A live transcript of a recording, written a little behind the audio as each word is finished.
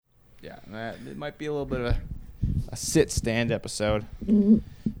Yeah, it might be a little bit of a sit-stand episode.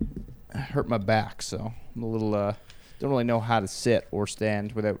 I hurt my back, so I'm a little, don't really know how to sit or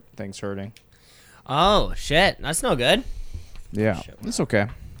stand without things hurting. Oh, shit. That's no good. Yeah, it's okay.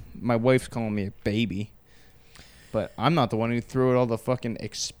 My wife's calling me a baby, but I'm not the one who threw out all the fucking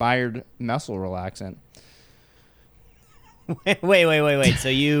expired muscle relaxant. Wait. So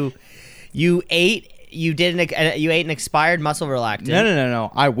you ate an expired muscle relaxant?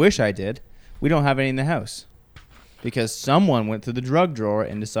 No. I wish I did. We don't have any in the house because someone went to the drug drawer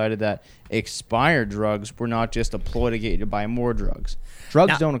and decided that expired drugs were not just a ploy to get you to buy more drugs.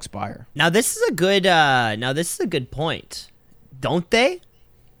 Drugs don't expire. Now this is a good point. Don't they?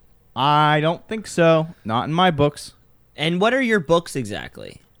 I don't think so. Not in my books. And what are your books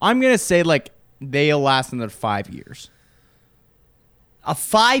exactly? I'm gonna say like they'll last another 5 years.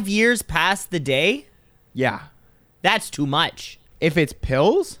 5 years past the day? Yeah. That's too much. If it's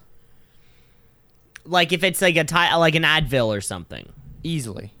pills, like if it's like like an Advil or something.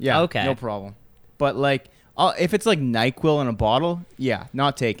 easily. Yeah. Okay. No problem. But like, if it's like NyQuil in a bottle, yeah,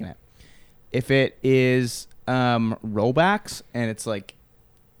 not taking it. If it is Robax and it's like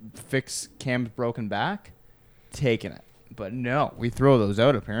fix Cam's broken back, taking it. But no, we throw those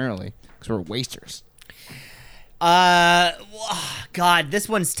out apparently because we're wasters. God, this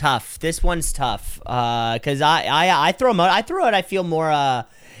one's tough. Because I throw them out. I throw out. I feel more.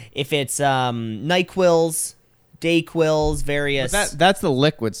 If it's NyQuils, Dayquils, various. But that's the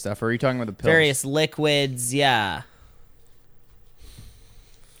liquid stuff. Or are you talking about the pills? Various liquids. Yeah.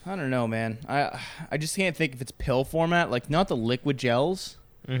 I don't know, man. I just can't think if it's pill format. Like not the liquid gels.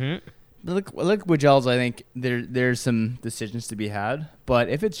 Mm-hmm. The liquid gels, I think there's some decisions to be had. But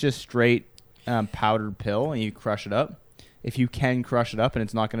if it's just straight powdered pill and you crush it up, if you can crush it up and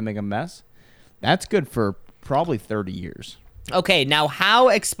it's not going to make a mess, that's good for probably 30 years. Okay, now how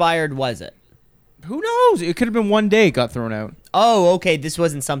expired was it? Who knows? It could have been one day it got thrown out. Oh, okay. This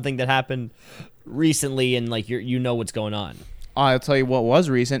wasn't something that happened recently, and like you know what's going on. I'll tell you what was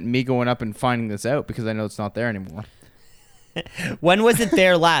recent, me going up and finding this out because I know it's not there anymore. When was it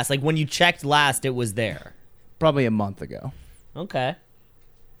there last? Like when you checked last, it was there. Probably a month ago. Okay.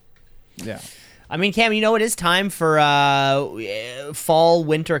 Yeah. I mean, Cam, you know it is time for fall,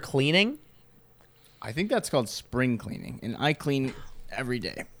 winter cleaning. I think that's called spring cleaning, and I clean every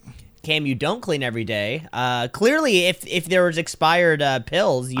day. Cam, you don't clean every day. Clearly, if there was expired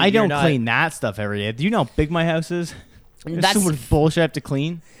pills, I don't clean that stuff every day. Do you know how big my house is? There's so much bullshit I have to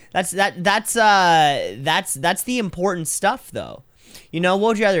clean. That's the important stuff, though. You know, what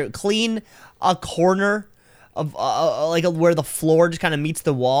would you rather clean a corner of where the floor just kind of meets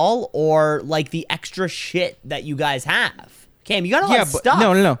the wall, or like the extra shit that you guys have? Cam, you got a lot of stuff.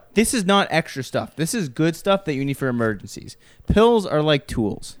 No. This is not extra stuff. This is good stuff that you need for emergencies. Pills are like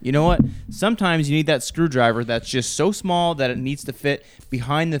tools. You know what? Sometimes you need that screwdriver that's just so small that it needs to fit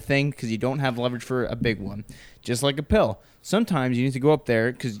behind the thing because you don't have leverage for a big one. Just like a pill. Sometimes you need to go up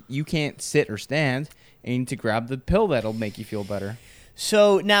there because you can't sit or stand, and you need to grab the pill that'll make you feel better.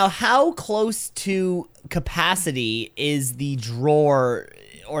 So now, how close to capacity is the drawer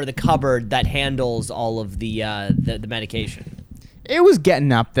or the cupboard that handles all of the medication? It was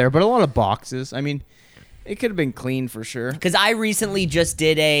getting up there, but a lot of boxes. I mean, it could have been clean for sure. Because I recently just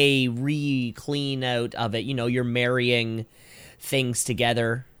did a re-clean out of it. You know, you're marrying things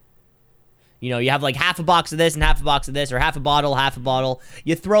together. You know, you have like half a box of this and half a box of this, or half a bottle.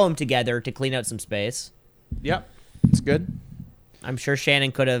 You throw them together to clean out some space. Yep, it's good. I'm sure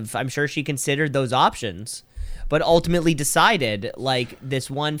Shannon I'm sure she considered those options, but ultimately decided, like, this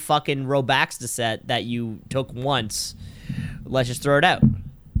one fucking Robaxa set that you took once, let's just throw it out.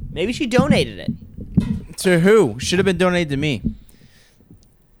 Maybe she donated it. To who? Should have been donated to me.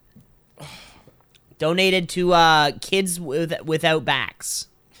 Donated to kids without backs.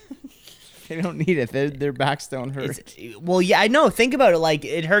 They don't need it. Their backs don't hurt. Well, yeah, I know. Think about it. Like,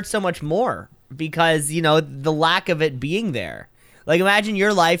 it hurts so much more because, you know, the lack of it being there. Like, imagine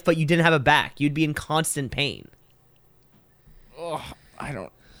your life, but you didn't have a back. You'd be in constant pain. Oh, I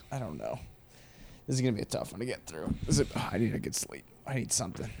don't know. This is gonna be a tough one to get through. I need a good sleep. I need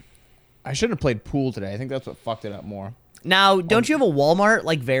something. I shouldn't have played pool today. I think that's what fucked it up more. Now, don't you have a Walmart,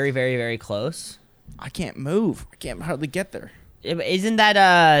 like, very, very, very close? I can't move. I can't hardly get there. Isn't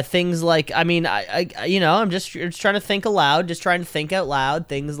that things like, I mean, I you know, I'm just trying to think aloud, just trying to think out loud.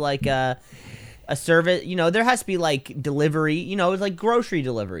 Things like a service, you know, there has to be like delivery, you know, it's like grocery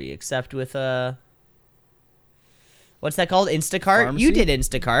delivery, except with what's that called? Instacart? Pharmacy? You did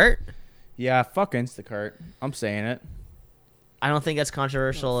Instacart. Yeah, fuck Instacart. I'm saying it. I don't think that's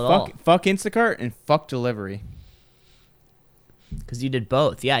controversial at all. Fuck Instacart and fuck delivery. Because you did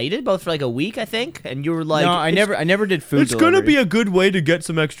both. Yeah, you did both for like a week, I think, and you were like, no, I never did food. It's gonna delivery. be a good way to get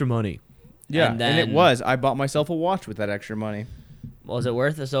some extra money. Yeah, and, and it was. I bought myself a watch with that extra money. Was it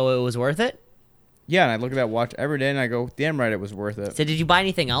worth it? So it was worth it? Yeah, and I look at that watch every day and I go, damn right, it was worth it. So did you buy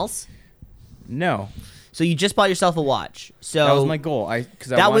anything else? No, So you just bought yourself a watch. So that was my goal.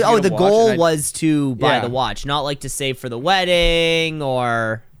 the goal was to buy Yeah. the watch, not like to save for the wedding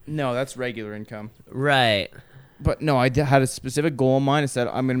or No, that's regular income. right. But no, had a specific goal in mind. I said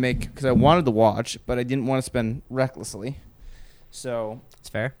I'm gonna make because I wanted the watch, but I didn't want to spend recklessly. So It's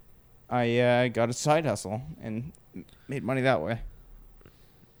fair. I got a side hustle and made money that way.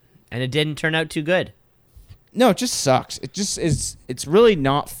 And it didn't turn out too good. No, it just sucks. It just is. It's really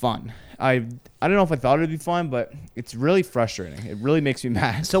not fun. I don't know if I thought it'd be fun, but it's really frustrating. It really makes me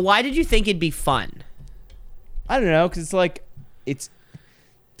mad. So why did you think it'd be fun? I don't know, because it's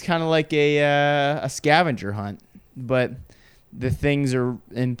kind of like a scavenger hunt, but the things are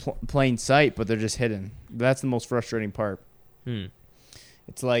in plain sight, but they're just hidden. That's the most frustrating part.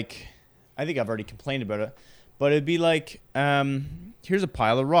 It's like, I think I've already complained about it, but it'd be like, here's a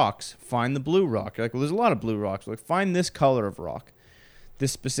pile of rocks. Find the blue rock. You're like, well, there's a lot of blue rocks. Like, find this color of rock,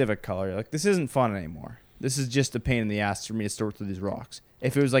 this specific color. You're like, this isn't fun anymore. This is just a pain in the ass for me to sort through these rocks.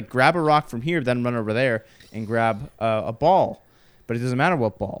 If it was like, grab a rock from here, then run over there and grab a ball. But it doesn't matter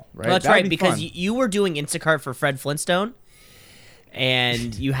what ball, right? Well, that's That'd right, be because fun. you were doing Instacart for Fred Flintstone,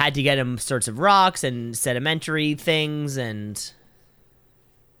 and you had to get him sorts of rocks and sedimentary things and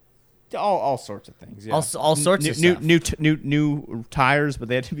all sorts of things. Yeah. all sorts of stuff. New tires, but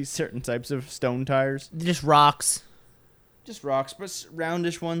they had to be certain types of stone tires. Just rocks. Just rocks, but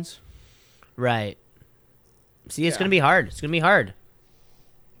roundish ones. Right. See, it's Yeah. going to be hard. It's going to be hard.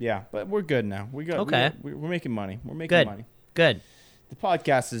 Yeah, but we're good now. Okay. We're making money. We're making Good. money. Good. The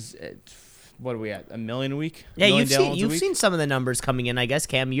podcast is, what are we at? 1 million a week? Yeah, 1 million downloads a you've week? seen some of the numbers coming in, I guess,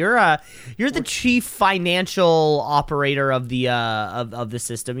 Cam. You're the chief financial operator of the of the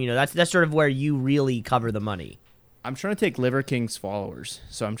system. You know, that's sort of where you really cover the money. I'm trying to take Liver King's followers,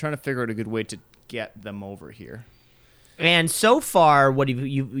 so I'm trying to figure out a good way to get them over here. And so far, what have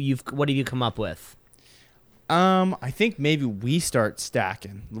you come up with? I think maybe we start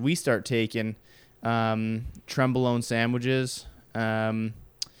stacking. We start taking trembolone sandwiches.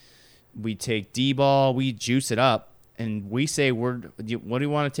 We take D-ball. We juice it up, and we say, what do you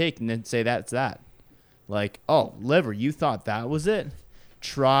want to take? And then say that's that. Like, oh, liver, you thought that was it?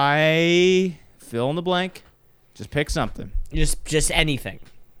 Try fill in the blank. Just pick something, Just anything.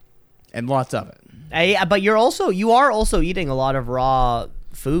 and lots of it. But you are also eating a lot of raw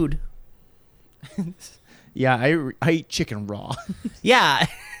food. Yeah, I eat chicken raw. Yeah.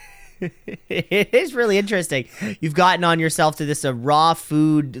 It is really interesting. You've gotten on yourself to this raw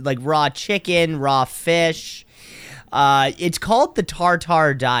food, like raw chicken, raw fish. It's called the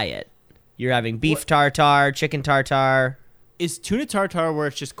tartare diet. You're having beef tartare, chicken tartare. Is tuna tartare where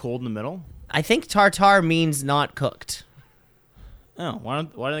it's just cold in the middle? I think tartare means not cooked. Oh, why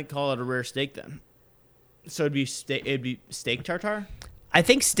don't they call it a rare steak then? So it'd be steak tartare? I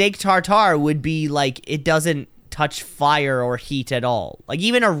think steak tartare would be like it doesn't touch fire or heat at all. Like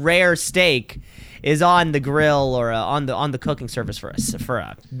even a rare steak is on the grill or on the cooking surface for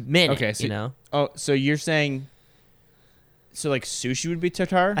a minute. Okay, so you know. Oh, so you're saying, so like sushi would be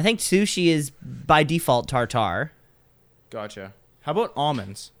tartare? I think sushi is by default tartare. Gotcha. How about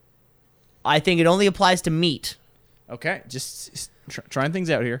almonds? I think it only applies to meat. Okay, just trying things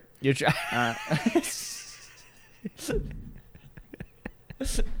out here. You're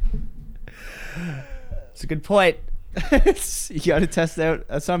It's a good point. You got to test out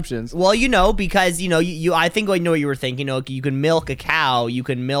assumptions. Well, because you I think I know what you were thinking. You can milk a cow, you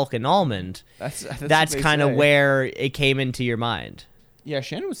can milk an almond. That's kind of where it came into your mind. Yeah,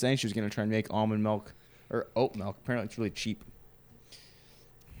 Shannon was saying she was going to try and make almond milk or oat milk. Apparently, it's really cheap.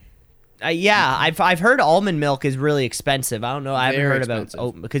 Yeah, I've heard almond milk is really expensive. I don't know. I haven't Very heard expensive. about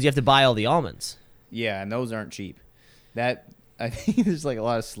oat because you have to buy all the almonds. Yeah, and those aren't cheap. I think there's like a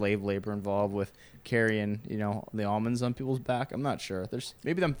lot of slave labor involved with carrying, the almonds on people's back. I'm not sure.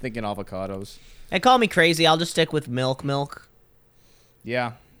 Maybe I'm thinking avocados. Hey, call me crazy. I'll just stick with milk.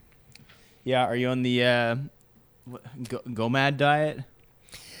 Yeah. Yeah, are you on the GOMAD diet?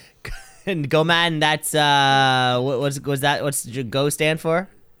 And go man, that's what's that? What's go stand for?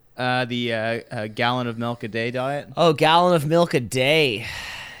 The gallon of milk a day diet. Oh, gallon of milk a day.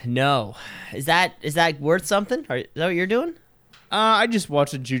 No, is that worth something? Is that what you're doing? I just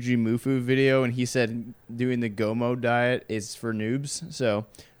watched a Juju Mufu video, and he said doing the GOMO diet is for noobs. So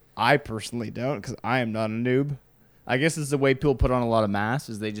I personally don't, because I am not a noob. I guess it's the way people put on a lot of mass,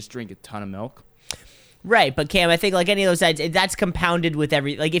 is they just drink a ton of milk. Right, but Cam, I think like any of those sides, that's compounded with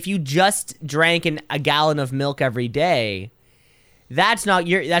like if you just drank a gallon of milk every day, that's not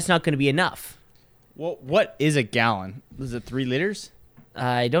going to be enough. Well, what is a gallon? Is it 3 liters?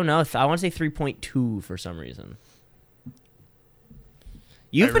 I don't know. I want to say 3.2 for some reason.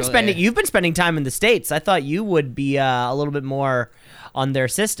 You've been spending time in the States. I thought you would be a little bit more on their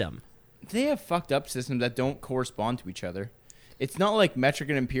system. They have fucked up systems that don't correspond to each other. It's not like metric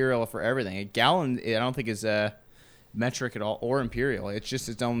and imperial for everything. A gallon, I don't think is metric at all or imperial. It's just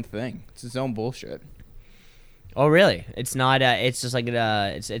its own thing. It's its own bullshit. Oh, really? It's not. It's just like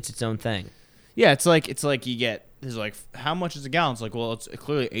it's its own thing. Yeah, it's like you get. There's like, how much is a gallon? It's like, well, it's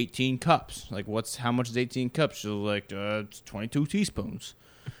clearly 18 cups. Like, how much is 18 cups? So like, it's 22 teaspoons,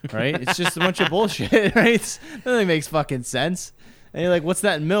 right? It's just a bunch of bullshit, right? Nothing makes fucking sense. And you're like, what's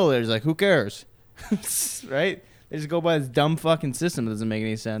that in milliliters? Like, who cares, right? They just go by this dumb fucking system that doesn't make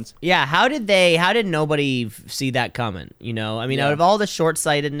any sense. Yeah, how did nobody see that coming? You know, I mean, out of all the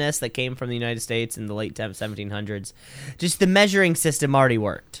short-sightedness that came from the United States in the late 1700s, just the measuring system already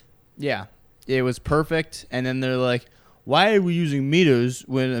worked. Yeah, it was perfect. And then they're like, why are we using meters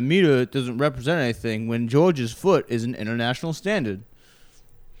when a meter doesn't represent anything when George's foot is an international standard?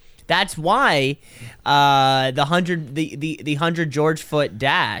 That's why the 100 George foot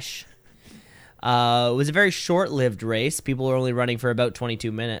dash was a very short-lived race. People were only running for about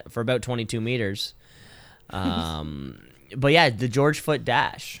 22 meters. But yeah, the George foot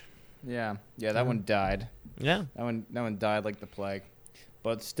dash. Yeah, that one died. Yeah, that one died like the plague.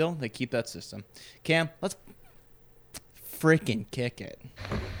 But still, they keep that system. Cam, let's freaking kick it.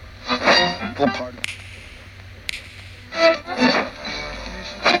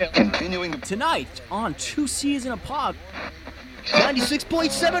 Continuing tonight on 2 C's in a Pod.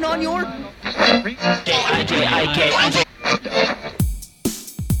 96.7 on your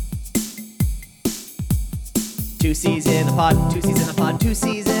Two C's in a pod, 2 C's in a pod, 2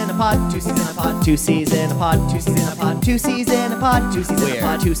 C's in a pod, 2 C's in a pod, 2 C's in a pod, 2 C's in a pod, 2 C's in a pod, 2 C's in a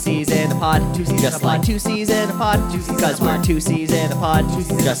pod, 2 C's in a pod, 2 C's just like 2 C's in a pod, because we're 2 C's in a pod,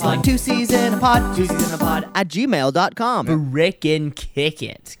 just like 2 C's in a pod, 2 C's in a pod at gmail.com. Frickin' kick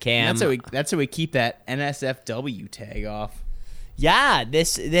it, Cam. That's how we keep that NSFW tag off. Yeah,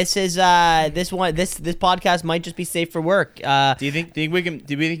 this podcast might just be safe for work. Do we think we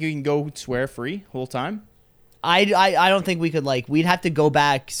can go swear free whole time? I don't think we could, like, we'd have to go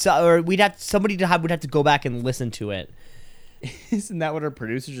back, somebody would have to go back and listen to it. Isn't that what our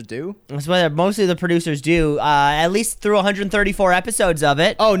producers do? That's what mostly the producers do. At least through 134 episodes of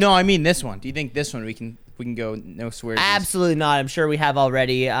it. Oh no, I mean this one. Do you think this one we can go no swears? Absolutely not. I'm sure we have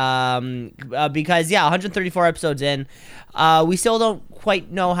already. Because 134 episodes in, we still don't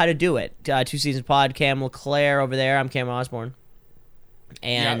quite know how to do it. 2 Seasons Pod, Cam LeClaire over there. I'm Cameron Osborne.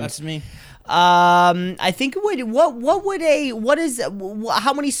 And yeah, that's me. I think how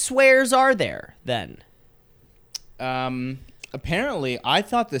many swears are there then? Apparently, I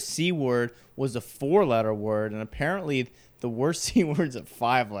thought the C word was a 4-letter word, and apparently the worst C word's a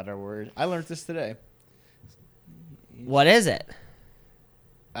 5-letter word. I learned this today. What is it?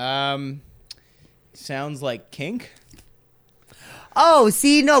 Sounds like kink. Oh,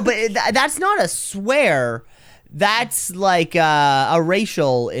 see, no, but that's not a swear. That's like a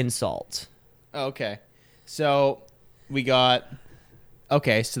racial insult. Oh, okay. So we got...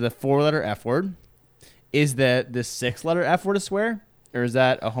 Okay, so the 4-letter F word. Is the 6-letter F word a swear? Or is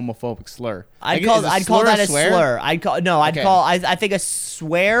that a homophobic slur? I'd call that a slur. I think a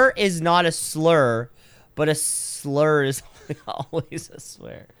swear is not a slur, but a slur is always a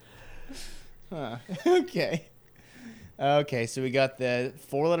swear. Huh. Okay. Okay, so we got the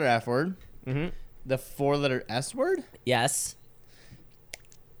 4-letter F word. Mm-hmm. The 4-letter S word? Yes.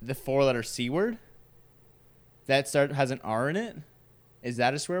 The 4-letter C word? That has an R in it? Is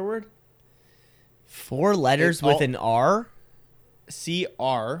that a swear word? 4 letters with an R?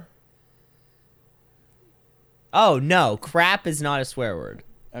 C-R. Oh, no. Crap is not a swear word.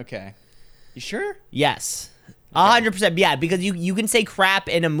 Okay. You sure? Yes. 100%. Yeah, because you can say crap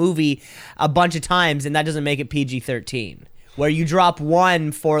in a movie a bunch of times, and that doesn't make it PG-13. Where you drop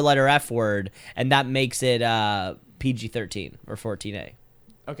one 4-letter F word, and that makes it PG-13 or 14A.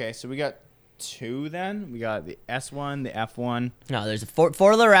 Okay, so we got 2 then. We got the S1, the F1. No, there's a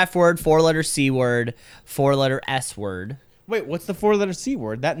 4-letter F word, 4-letter C word, 4-letter S word. Wait, what's the 4-letter C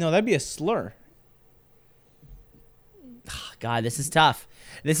word? That'd be a slur. God, this is tough.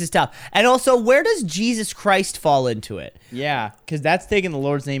 And also, where does Jesus Christ fall into it? Yeah, because that's taking the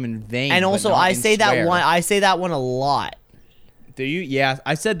Lord's name in vain. And also, I say that one a lot. Do you? Yeah,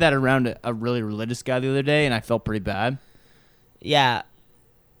 I said that around a really religious guy the other day, and I felt pretty bad. Yeah.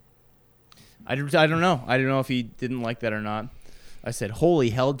 I don't know. I don't know if he didn't like that or not. I said, "Holy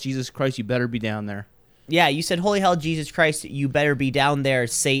hell, Jesus Christ, you better be down there." Yeah, you said, "Holy hell, Jesus Christ, you better be down there,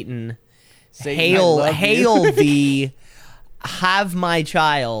 Satan. Satan, Hail, I love hail you." thee, have my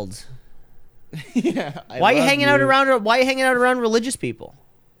child." Yeah. Why are you hanging out around? Why are you hanging out around religious people?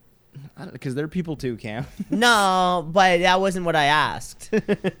 Because they're people too, Cam. No, but that wasn't what I asked.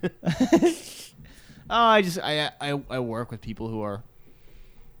 I work with people who are,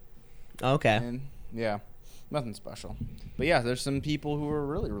 Okay. and yeah, nothing special. But yeah, there's some people who are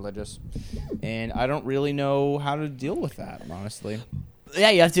really religious, and I don't really know how to deal with that, honestly.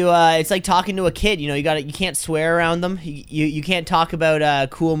 Yeah, you have to. It's like talking to a kid. You know, you can't swear around them. You can't talk about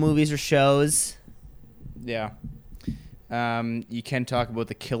cool movies or shows. Yeah. You can talk about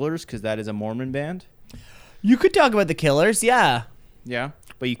the Killers because that is a Mormon band. You could talk about the Killers, yeah. Yeah,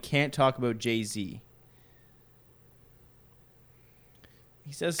 but you can't talk about Jay-Z.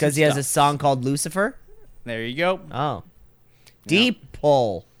 He says Because he has a song called Lucifer. There you go. Oh, deep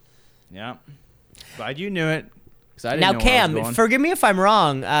pull. Yeah. Glad you knew it. 'Cause I didn't Now, know where I was Cam, going. forgive me if I'm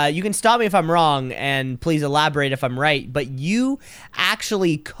wrong. You can stop me if I'm wrong, and please elaborate if I'm right. But you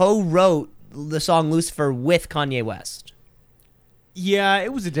actually co-wrote the song Lucifer with Kanye West. Yeah,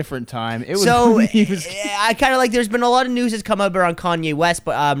 it was a different time. It was So when he was. I kind of like. There's been a lot of news that's come up around Kanye West,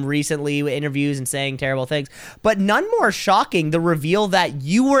 but recently with interviews and saying terrible things. But none more shocking the reveal that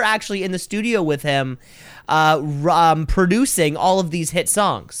you were actually in the studio with him, producing all of these hit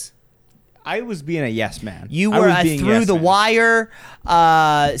songs. I was being a yes man. You I were was being Through yes the man. Wire,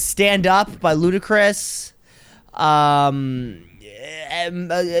 Stand Up by Ludacris, the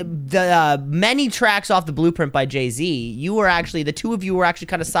many tracks off the Blueprint by Jay-Z. You were actually, the two of you were actually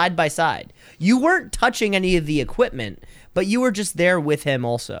kind of side by side. You weren't touching any of the equipment, but you were just there with him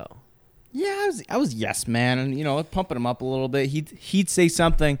also. Yeah, I was yes man, and pumping him up a little bit. He'd say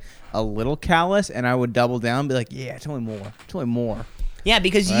something a little callous, and I would double down, and be like, "Yeah, tell me more." Yeah,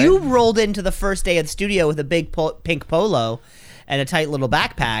 because Right. you rolled into the first day of the studio with a big pink polo and a tight little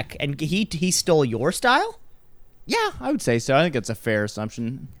backpack, and he stole your style? Yeah, I would say so. I think it's a fair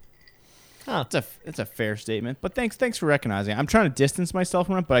assumption. Huh. It's a fair statement. But thanks for recognizing it. I'm trying to distance myself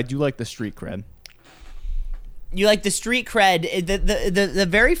from it, but I do like the street cred. You like the street cred, the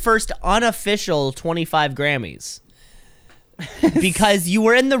very first unofficial 25 Grammys. Because you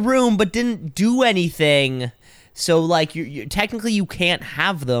were in the room but didn't do anything. So, like, you technically you can't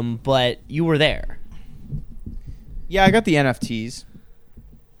have them, but you were there. Yeah, I got the NFTs.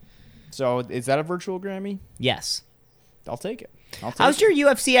 So is that a virtual Grammy? Yes. I'll take it. How's your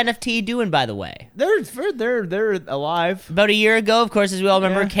UFC NFT doing, by the way? They're alive. About a year ago, of course, as we all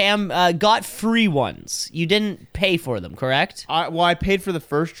remember, Yeah. Cam got free ones. You didn't pay for them, correct? I paid for the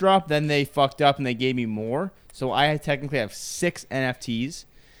first drop, then they fucked up and they gave me more. So I technically have 6 NFTs.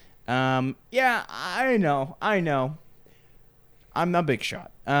 Yeah, I know. I'm a big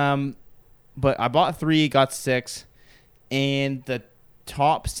shot. But I bought 3, got 6, and the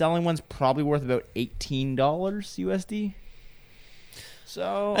top selling one's probably worth about $18 USD.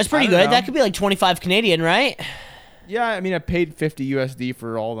 So That's pretty I don't good. know. That could be like 25 Canadian, right? Yeah, I mean, I paid 50 USD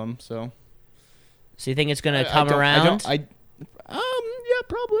for all of them, so. So you think it's going to I come don't- around? Yeah,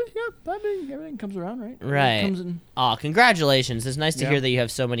 probably. Yeah, I mean, everything comes around, right? Right. Everything comes in. Oh, congratulations. It's nice to Yeah. hear that you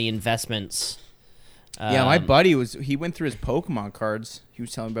have so many investments. Yeah, my buddy he went through his Pokemon cards. He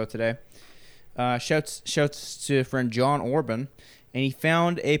was telling me about today. Shouts to friend John Orban, and he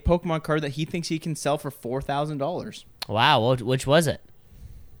found a Pokemon card that he thinks he can sell for $4,000. Wow, which was it?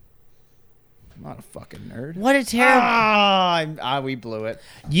 I'm not a fucking nerd. What a terrible... We blew it.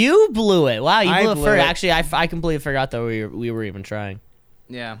 You blew it. Wow, you I blew it blew first. it. Actually, I completely forgot that we were even trying.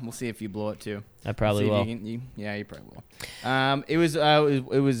 Yeah, we'll see if you blow it too. I probably See if will. you probably will. It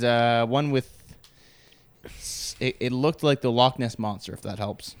was one with. It looked like the Loch Ness monster, if that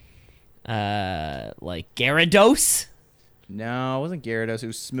helps. Like Gyarados? No, it wasn't Gyarados. It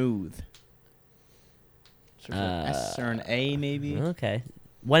was Smooth. Sort of an S or an A, maybe. Okay.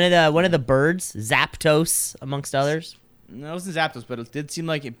 One of the birds, Zapdos, amongst others. No, it wasn't Zapdos, but it did seem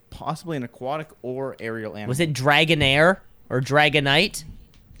like it possibly an aquatic or aerial animal. Was it Dragonair or Dragonite?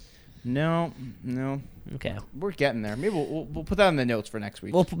 No. Okay. We're getting there. Maybe we'll put that in the notes for next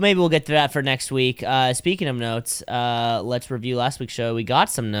week. Well, maybe we'll get to that for next week. Speaking of notes, let's review last week's show. We got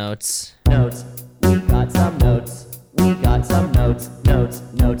some notes. Notes. We got some notes. We got some notes. Notes.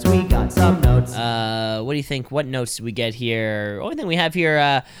 We got some notes. What do you think? What notes did we get here? Only thing we have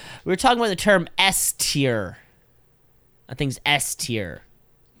here, we were talking about the term S tier. I think it's S tier.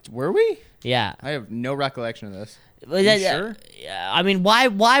 Were we? Yeah. I have no recollection of this. You sure? I mean,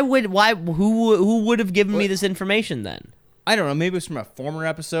 who would have given me this information then? I don't know. Maybe it was from a former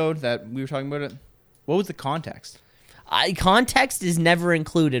episode that we were talking about it. What was the context? Context is never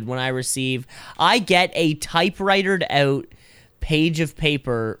included when I receive. I get a typewritered out page of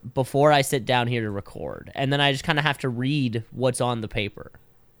paper before I sit down here to record, and then I just kind of have to read what's on the paper.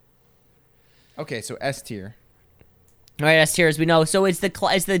 Okay, so S tier. All right, S tier, as we know. So it's the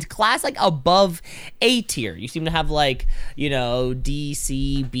class like above A tier. You seem to have like, D,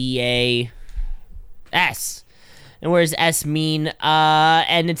 C, B, A, S. And where does S mean?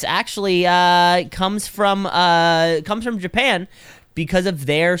 And it's actually comes from Japan because of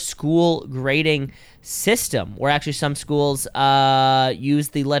their school grading system, where actually some schools use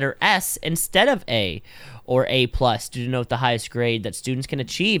the letter S instead of A or A+ to denote the highest grade that students can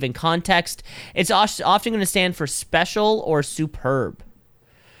achieve. In context, it's often going to stand for special or superb.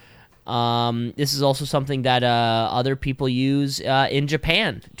 This is also something that other people use in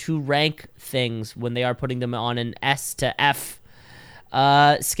Japan to rank things when they are putting them on an S to F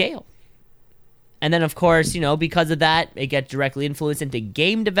scale. And then, of course, because of that, it gets directly influenced into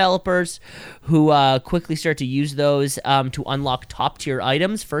game developers who quickly start to use those to unlock top-tier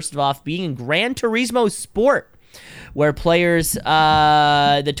items. First of all, being in Gran Turismo Sport, where players,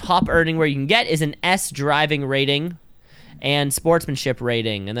 the top earning where you can get is an S driving rating and sportsmanship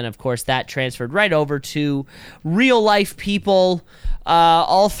rating. And then, of course, that transferred right over to real-life people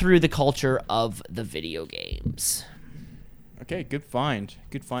all through the culture of the video games. Okay, good find.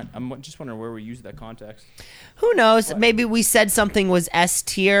 Good find. I'm just wondering where we used that context. Who knows? What? Maybe we said something was S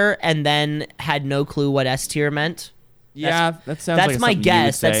tier and then had no clue what S tier meant. Yeah, that sounds that's like my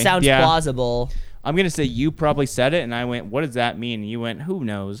guess. That sounds plausible. I'm gonna say you probably said it, and I went, "What does that mean?" And you went, "Who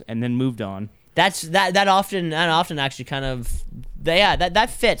knows?" And then moved on. That often actually kind of that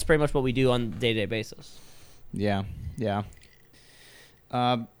fits pretty much what we do on a day-to-day basis. Yeah.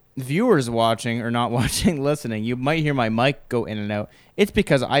 Viewers watching or not watching, listening, you might hear my mic go in and out. It's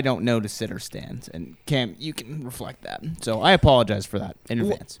because I don't know to sit or stand. And Cam, you can reflect that. So I apologize for that in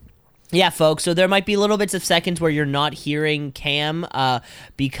advance. Yeah, folks. So there might be little bits of seconds where you're not hearing Cam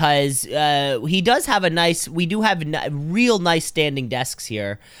because he does have we do have real nice standing desks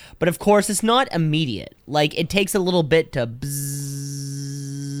here. But of course, it's not immediate. Like, it takes a little bit to bzzz,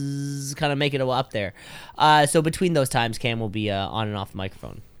 kind of make it up there. So between those times, Cam will be on and off the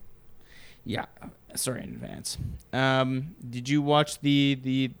microphone. Yeah, sorry in advance. Did you watch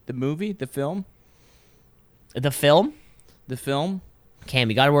the movie, the film? The film? The film? Cam,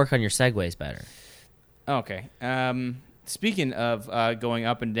 you got to work on your segues better. Okay. Speaking of going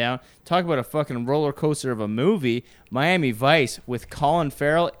up and down, talk about a fucking roller coaster of a movie. Miami Vice with Colin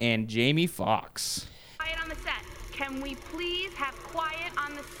Farrell and Jamie Foxx. Quiet on the set. Can we please have quiet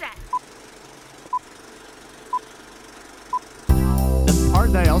on the set? The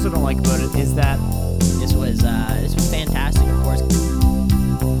part that I also don't like about it is that this was fantastic, of course.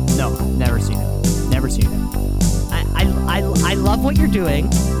 no, never seen it. Never seen it. I love what you're doing.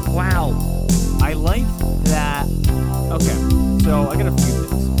 Wow. I like that. Okay, so I got a few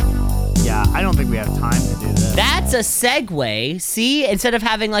things. Yeah, I don't think we have time to do this. That's a segue. See, instead of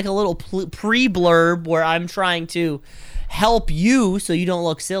having like a little pre-blurb where I'm trying to help you so you don't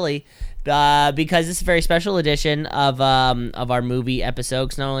look silly, because this is a very special edition of our movie episode.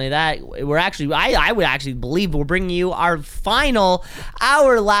 Because not only that, we're actually, I would actually believe we're bringing you our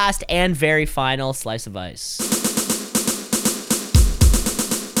last and very final slice of ice.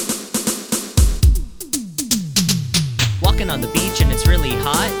 Walking on the beach and it's really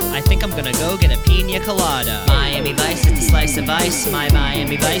hot. I think I'm gonna go get a pina colada. Miami Vice is the slice of ice. My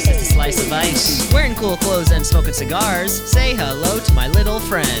Miami Vice is the slice of ice. Wearing cool clothes and smoking cigars. Say hello to my little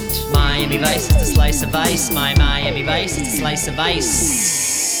friend. Miami Vice is the slice of ice. My Miami Vice is the slice of ice.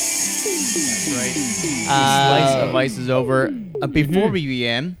 That's right. The slice of ice is over. Before we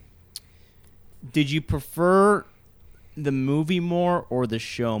begin, did you prefer the movie more or the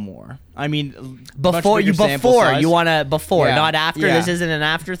show more? I mean, before you want to Yeah. not after. Yeah. This isn't an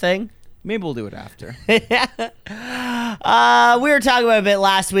after thing. Maybe we'll do it after. We were talking about it a bit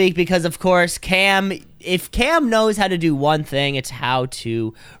last week because, of course, if Cam knows how to do one thing, it's how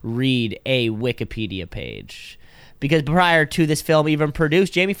to read a Wikipedia page. Because prior to this film even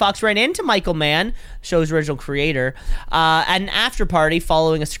produced, Jamie Foxx ran into Michael Mann, show's original creator, at an after party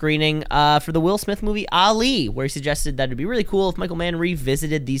following a screening for the Will Smith movie Ali, where he suggested that it'd be really cool if Michael Mann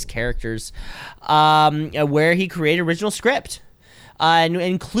revisited these characters, where he created original script. And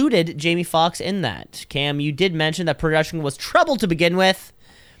included Jamie Foxx in that. Cam, you did mention that production was troubled to begin with.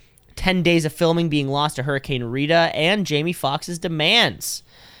 10 days of filming being lost to Hurricane Rita and Jamie Foxx's demands.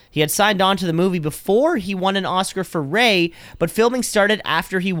 He had signed on to the movie before he won an Oscar for Ray, but filming started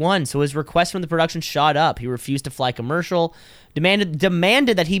after he won, so his request from the production shot up. He refused to fly commercial, demanded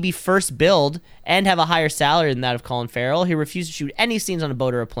that he be first billed and have a higher salary than that of Colin Farrell. He refused to shoot any scenes on a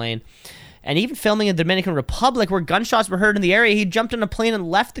boat or a plane. And even filming in the Dominican Republic, where gunshots were heard in the area, he jumped on a plane and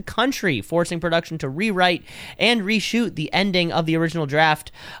left the country, forcing production to rewrite and reshoot the ending of the original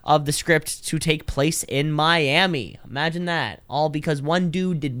draft of the script to take place in Miami. Imagine that. All because one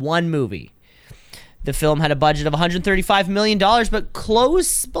dude did one movie. The film had a budget of $135 million, but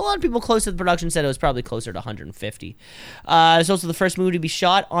a lot of people close to the production said it was probably closer to $150. It's also the first movie to be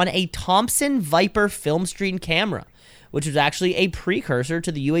shot on a Thompson Viper film screen camera, which was actually a precursor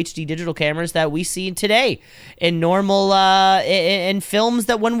to the UHD digital cameras that we see today in normal in films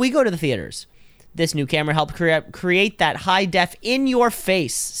that when we go to the theaters. This new camera helped create that high-def,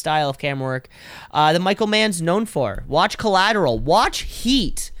 in-your-face style of camera work that Michael Mann's known for. Watch Collateral. Watch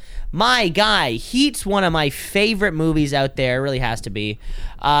Heat. My guy, Heat's one of my favorite movies out there. It really has to be.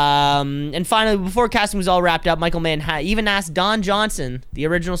 And finally, before casting was all wrapped up, Michael Mann even asked Don Johnson, the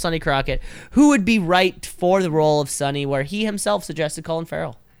original Sonny Crockett, who would be right for the role of Sonny, where he himself suggested Colin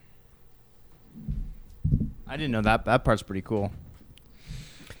Farrell. I didn't know that. That part's pretty cool.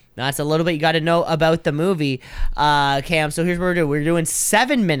 Now, that's a little bit you got to know about the movie, Cam. So here's what we're doing. We're doing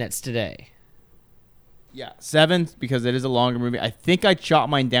 7 minutes today. Yeah, 7 because it is a longer movie. I think I chopped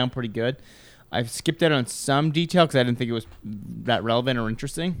mine down pretty good. I've skipped out on some detail because I didn't think it was that relevant or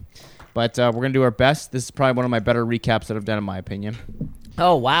interesting. But we're going to do our best. This is probably one of my better recaps that I've done, in my opinion.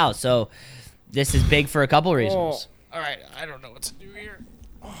 Oh, wow. So this is big for a couple reasons. All right. I don't know what to do here.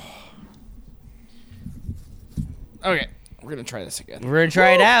 Okay. We're going to try this again. We're going to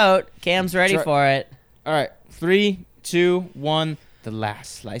try it out. Cam's ready for it. All right. 3, 2, 1. The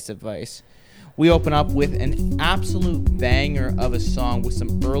last slice of ice. We open up with an absolute banger of a song with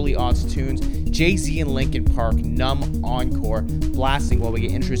some early aughts tunes. Jay-Z and Linkin Park, Numb Encore, blasting while we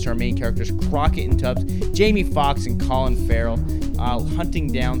get introduced to our main characters, Crockett and Tubbs, Jamie Foxx and Colin Farrell,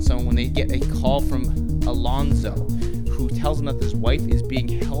 hunting down someone when they get a call from Alonzo, who tells them that his wife is being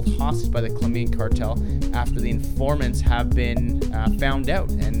held hostage by the Colombian cartel after the informants have been found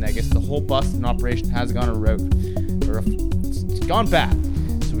out. And I guess the whole bust and operation has gone it's gone bad.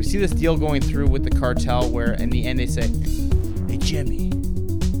 So we see this deal going through with the cartel where in the end they say, "Hey Jimmy,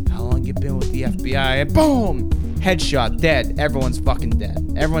 how long you been with the FBI?" And boom! Headshot, dead. Everyone's fucking dead.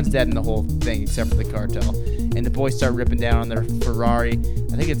 Everyone's dead in the whole thing except for the cartel. And the boys start ripping down on their Ferrari.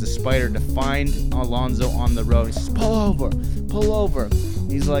 I think it's a Spider to find Alonzo on the road. He says, pull over.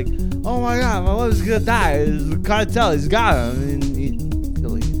 He's like, oh my God, my wife's gonna die. It's the cartel, he's got him.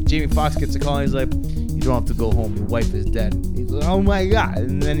 And Jamie Foxx gets a call and he's like, you don't have to go home, your wife is dead. He's like, oh my God.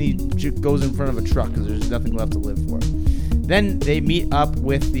 And then he goes in front of a truck because there's nothing left to live for. Then they meet up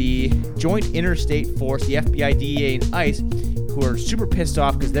with the Joint Interstate Force, the FBI, DEA, and ICE, who are super pissed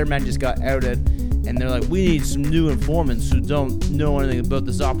off because their men just got outed. And they're like, we need some new informants who don't know anything about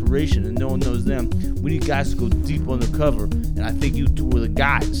this operation and no one knows them. We need guys to go deep undercover. And I think you two are the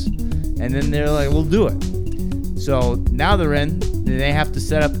guys. And then they're like, we'll do it. So now they're in. They have to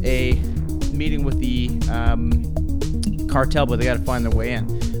set up a meeting with the cartel, but they got to find their way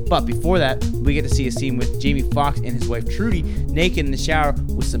in. But before that, we get to see a scene with Jamie Foxx and his wife Trudy naked in the shower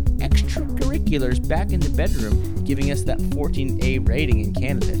with some extracurriculars back in the bedroom, giving us that 14A rating in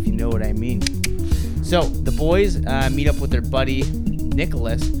Canada, if you know what I mean. So the boys meet up with their buddy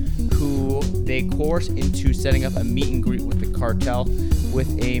Nicholas, who they coerce into setting up a meet and greet with the cartel with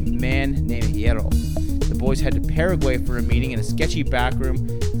a man named Hierro. The boys head to Paraguay for a meeting in a sketchy back room.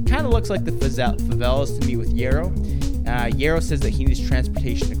 Kind of looks like the favelas to meet with Hierro. Hierro says that he needs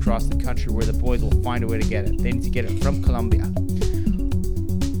transportation across the country where the boys will find a way to get it. They need to get it from Colombia.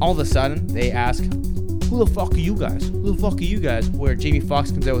 All of a sudden, they ask, who the fuck are you guys? Who the fuck are you guys? Where Jamie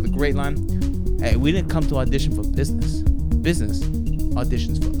Foxx comes out with a great line, hey, we didn't come to audition for business. Business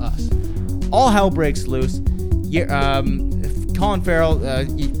auditions for us. All hell breaks loose. Colin Farrell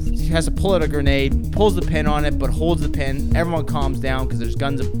he has to pull out a grenade, pulls the pin on it, but holds the pin. Everyone calms down because there's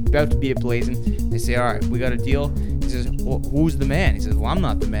guns about to be ablazing. They say, all right, we got a deal. He says, well, who's the man? He says, well, I'm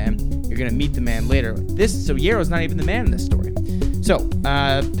not the man. You're going to meet the man later. So Hierro's not even the man in this story. So,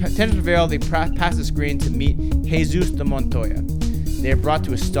 Tenders Farrell, they pass the screen to meet Jesus de Montoya. They are brought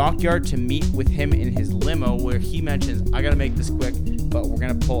to a stockyard to meet with him in his limo, where he mentions, I gotta make this quick, but we're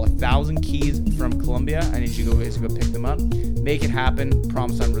gonna pull 1,000 keys from Colombia. I need you guys to go pick them up. Make it happen,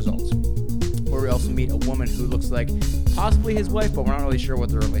 promise on results. Where we also meet a woman who looks like possibly his wife, but we're not really sure what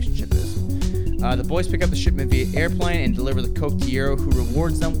their relationship is. The boys pick up the shipment via airplane and deliver the coke to Hierro, who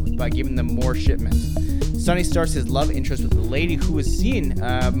rewards them by giving them more shipments. Sonny starts his love interest with the lady who is seeing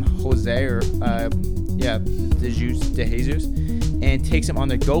Jose or De Jesus, and takes him on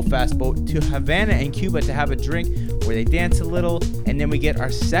their Go Fast boat to Havana and Cuba to have a drink where they dance a little, and then we get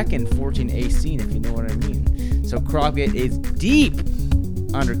our second 14A scene, if you know what I mean. So Crockett is deep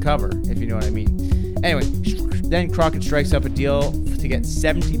undercover, if you know what I mean. Anyway, then Crockett strikes up a deal to get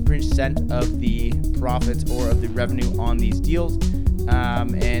 70% of the profits or of the revenue on these deals,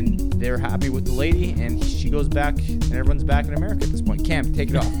 and they're happy with the lady, and she goes back, and everyone's back in America at this point. Cam,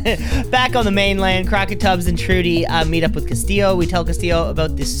 take it off. Back on the mainland, Crockett, Tubbs, and Trudy meet up with Castillo. We tell Castillo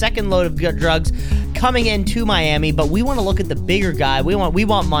about the second load of drugs coming into Miami, but we want to look at the bigger guy. We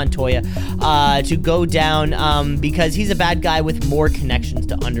want Montoya to go down because he's a bad guy with more connections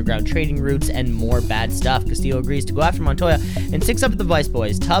to underground trading routes and more bad stuff. Castillo agrees to go after Montoya and sticks up with the Vice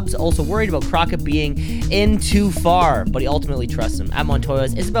Boys. Tubbs also worried about Crockett being in too far, but he ultimately trusts him. At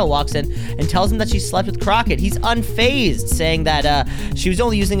Montoya's, Isabel walks in and tells him that she slept with Crockett. He's unfazed, saying that she was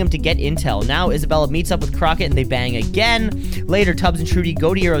only using him to get intel. Now Isabella meets up with Crockett and they bang again. Later, Tubbs and Trudy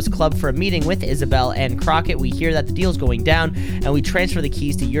go to Euro's club for a meeting with Isabel and Crockett. We hear that the deal's going down, and we transfer the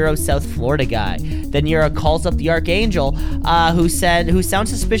keys to Euro's South Florida guy. Then Euro calls up the Archangel, who sounds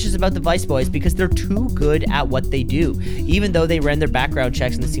suspicious about the Vice Boys because they're too good at what they do. Even though they ran their background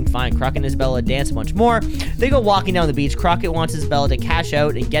checks and they seem fine, Crockett and Isabella dance much more. They go walking down the beach. Crockett wants Isabella to cash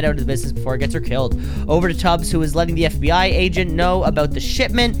out and get out of the business before it gets her killed. Over to Tubbs, who is letting the FBI agent know about the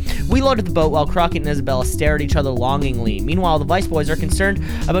shipment. We load at the boat while Crockett and Isabella stare at each other longingly. Meanwhile, the Vice Boys are concerned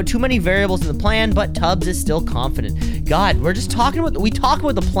about too many variables in the plan, but Tubbs is still confident. God, we talk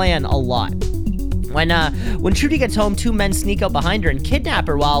about the plan a lot. When Trudy gets home, two men sneak out behind her and kidnap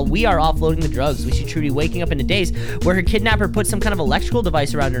her while we are offloading the drugs. We see Trudy waking up in a daze where her kidnapper puts some kind of electrical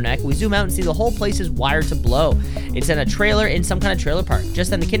device around her neck. We zoom out and see the whole place is wired to blow. It's in a trailer in some kind of trailer park.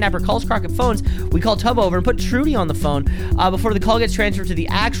 Just then the kidnapper calls Crockett phones. We call Tubb over and put Trudy on the phone before the call gets transferred to the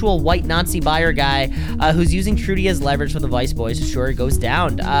actual white Nazi buyer guy who's using Trudy as leverage for the Vice Boys. Sure, it goes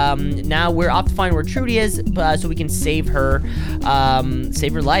down. Now we're off to find where Trudy is so we can save her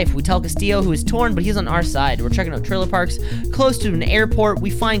life. We tell Castillo, who is torn, but he's on our side. We're checking out trailer parks close to an airport. We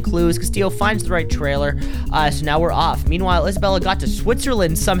find clues. Castillo finds the right trailer. So now we're off. Meanwhile, Isabella got to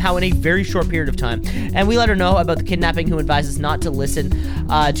Switzerland somehow in a very short period of time. And we let her know about the kidnapping, who advises not to listen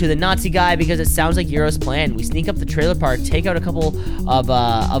to the Nazi guy because it sounds like Euro's plan. We sneak up the trailer park, take out a couple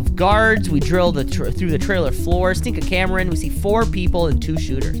of guards. We drill through the trailer floor, sneak a camera in. We see 4 people and 2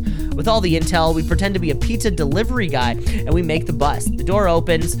 shooters. With all the intel, we pretend to be a pizza delivery guy, and we make the bust. The door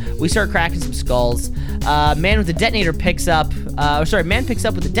opens. We start cracking some skulls. Man with the detonator picks up with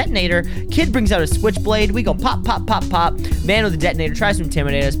the detonator. Kid brings out a switchblade. We go pop, pop, pop, pop. Man with the detonator tries to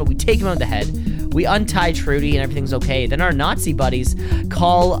intimidate us, but we take him on the head. We untie Trudy and everything's okay. Then our Nazi buddies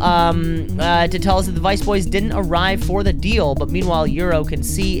call to tell us that the Vice Boys didn't arrive for the deal, but meanwhile Euro can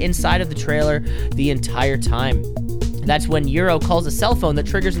see inside of the trailer the entire time. That's when Euro calls a cell phone that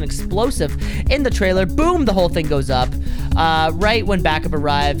triggers an explosive in the trailer. Boom, the whole thing goes up. Right when backup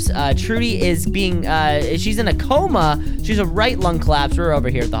arrives, Trudy is she's in a coma. She's a right lung collapse. We're over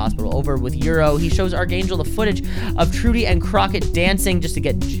here at the hospital, over with Euro. He shows Archangel the footage of Trudy and Crockett dancing just to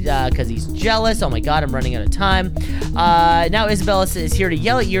get, because he's jealous. Oh my God, I'm running out of time. Now Isabella is here to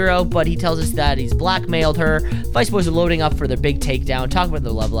yell at Euro, but he tells us that he's blackmailed her. Vice Boys are loading up for their big takedown, talk about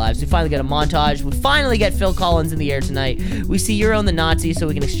their love lives. We finally get a montage. We finally get Phil Collins in the air tonight. We see Euro and the Nazis so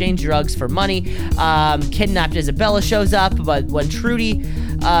we can exchange drugs for money. Kidnapped Isabella shows up, but when Trudy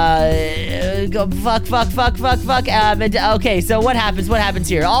okay, so what happens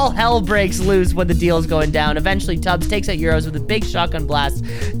here? All hell breaks loose when the deal's going down. Eventually Tubbs takes out Euros with a big shotgun blast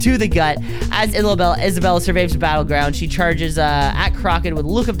to the gut. As Isabella surveys the battleground, she charges at Crockett with a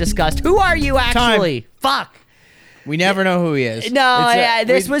look of disgust. Who are you actually? Fuck. We never know who he is. No,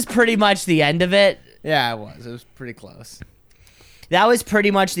 this was pretty much the end of it. Yeah, it was. It was pretty close. That was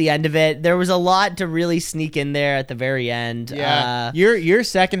pretty much the end of it. There was a lot to really sneak in there at the very end. Yeah. Your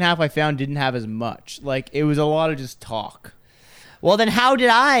second half I found didn't have as much. Like, it was a lot of just talk. Well, then how did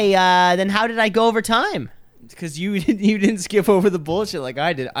I go over time? Because you didn't skip over the bullshit like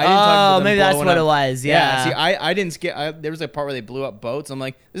I did. I didn't talk about maybe that's what it was. Yeah. See, I didn't skip. There was a part where they blew up boats. I'm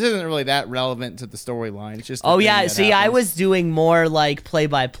like, this isn't really that relevant to the storyline. It's just. Oh yeah. See, I was doing more like play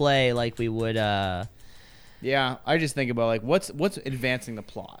by play, like we would. Yeah, I just think about like what's advancing the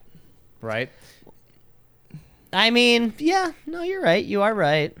plot, right? I mean, yeah. No, you're right. You are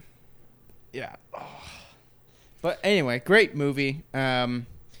right. Yeah. Oh. But anyway, great movie. Got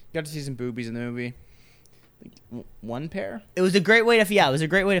to see some boobies in the movie. one pair. It was a great way to it was a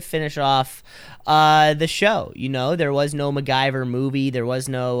great way to finish off the show. You know, there was no MacGyver movie. There was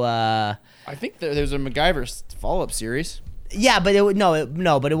no. I think there's a MacGyver follow-up series. Yeah, but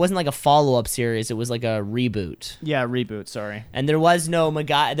but it wasn't like a follow-up series. It was like a reboot. Yeah, reboot. Sorry. And there was no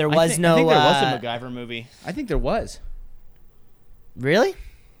MacGyver. There was I think there was a uh, MacGyver movie. I think there was. Really?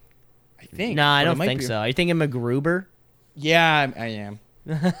 I think. No, I But it don't might think be- so. Are you thinking MacGruber? Yeah, I am.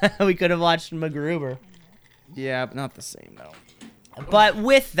 We could have watched MacGruber. Yeah, but not the same though. But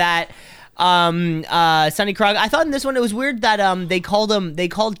with that, Sonny Krog, I thought in this one it was weird that they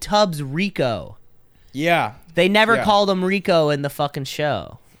called Tubbs Rico. Yeah. They never Yeah. called him Rico in the fucking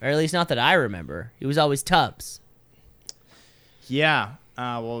show, or at least not that I remember. He was always Tubbs. Yeah.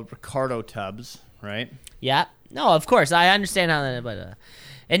 Well, Ricardo Tubbs, right? Yeah. No, of course I understand how that, but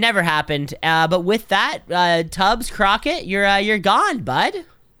it never happened. But with that, Tubbs Crockett, you're gone, bud.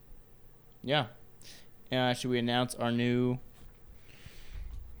 Yeah. Should we announce our new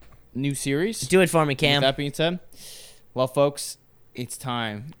series? Do it for me, Cam. With that being said, well, folks, it's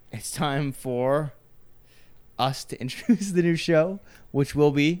time. It's time for us to introduce the new show, which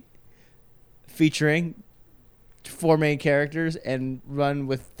will be featuring 4 main characters and run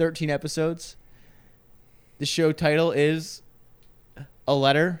with 13 episodes. The show title is A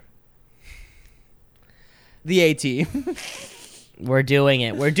Letter. The A-Team. We're doing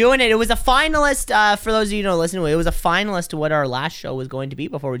it. It was a finalist, for those of you who don't listen to it, it was a finalist to what our last show was going to be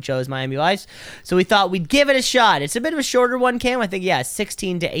before we chose Miami Vice. So we thought we'd give it a shot. It's a bit of a shorter one, Cam. I think,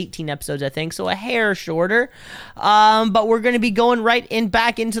 16 to 18 episodes, I think. So a hair shorter. But we're going to be going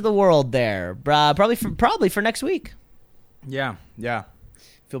back into the world there. Probably for next week. Yeah.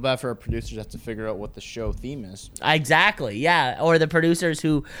 Feel bad for our producers have to figure out what the show theme is. Exactly, yeah. Or the producers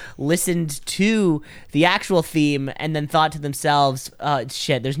who listened to the actual theme and then thought to themselves,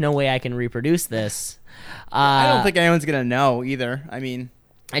 shit, there's no way I can reproduce this. I don't think anyone's going to know either. I mean,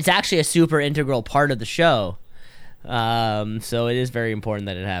 it's actually a super integral part of the show. So it is very important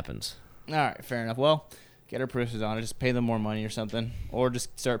that it happens. all right, fair enough. Well, get our producers on it. Just pay them more money or something. Or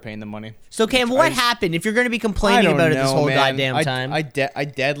just start paying them money. So, Cam, what happened? If you're going to be complaining about it this whole goddamn time. I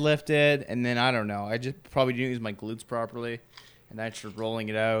deadlifted, and then I don't know. I just probably didn't use my glutes properly. And I started rolling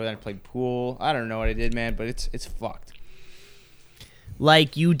it out. Then I played pool. I don't know what I did, man, but it's fucked.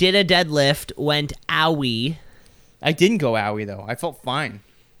 Like, you did a deadlift, went owie. I didn't go owie, though. I felt fine.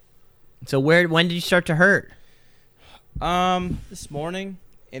 So when did you start to hurt? This morning,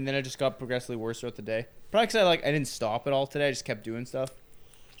 and then it just got progressively worse throughout the day. Probably because I didn't stop at all today. I just kept doing stuff.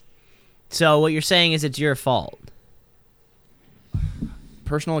 So what you're saying is it's your fault.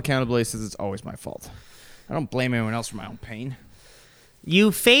 Personal accountability says it's always my fault. I don't blame anyone else for my own pain.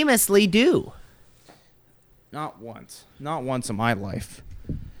 You famously do. Not once. Not once in my life.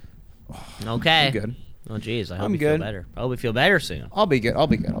 Okay. I'm good. Oh, jeez. I hope I'm you feel good. better. I hope you feel better soon. I'll be good. Are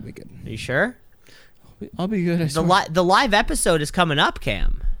you sure? I'll be good. I The swear. the live episode is coming up,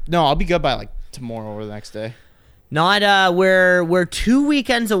 Cam. No, I'll be good by tomorrow or the next day. Not we're 2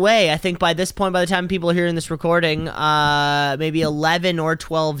 weekends away. I think by this point, by the time people are hearing this recording, maybe 11 or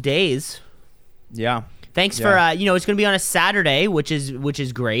 12 days. Yeah. Thanks for it's going to be on a Saturday, which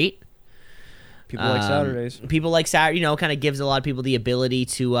is great. People like Saturdays. People like Saturday, kind of gives a lot of people the ability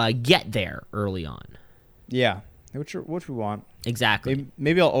to get there early on. Yeah. Which we want. Exactly.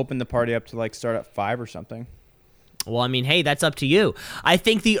 Maybe I'll open the party up to start at 5 or something. Well, I mean, hey, that's up to you. I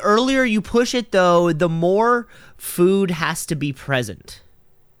think the earlier you push it, though, the more food has to be present.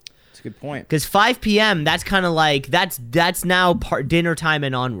 That's a good point. Because 5 p.m., that's kind of that's now dinner time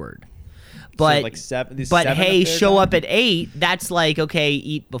and onward. But so but hey, show up at 8. That's okay,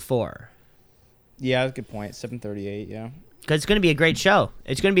 eat before. Yeah, that's a good point. 7:38. Yeah. Because it's going to be a great show.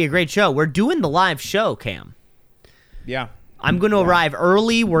 It's going to be a great show. We're doing the live show, Cam. Yeah. I'm going to arrive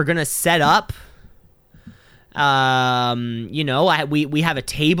early. We're going to set up. We have a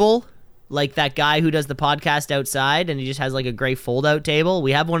table like that guy who does the podcast outside, and he just has a gray fold-out table.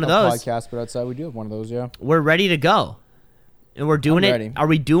 We have one of those. Podcast, but outside we do have one of those. Yeah. We're ready to go, and we're doing I'm it. ready. Are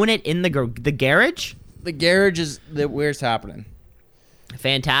we doing it in the garage? The garage is where it's happening.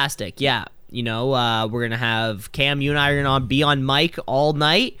 Fantastic. Yeah. We're going to have Cam, you and I are going to be on mic all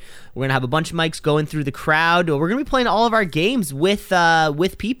night. We're going to have a bunch of mics going through the crowd. We're going to be playing all of our games with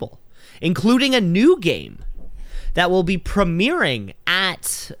people, including a new game that will be premiering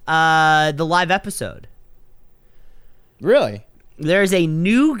at the live episode. Really? There's a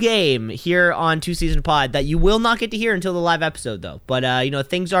new game here on Two Season Pod that you will not get to hear until the live episode, though. But,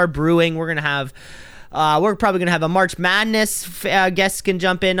 things are brewing. We're going to have... we're probably going to have a March Madness guests can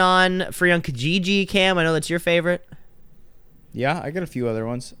jump in on. Free on Kijiji, Cam. I know that's your favorite. Yeah, I got a few other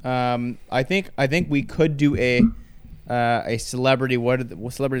ones. I think we could do a celebrity.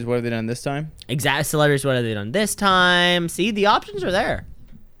 Celebrities? What have they done this time? Exact celebrities. What have they done this time? See, the options are there.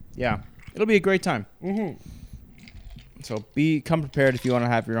 Yeah, it'll be a great time. So come prepared if you want to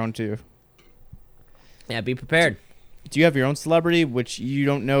have your own too. Yeah, be prepared. Do you have your own celebrity, which you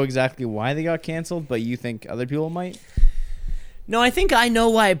don't know exactly why they got canceled, but you think other people might? No, I think I know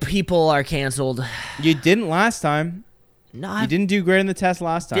why people are canceled. You didn't last time. No, You didn't do great in the test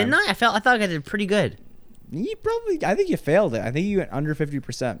last time. didn't I? I thought I did pretty good. I think you failed it. I think you went under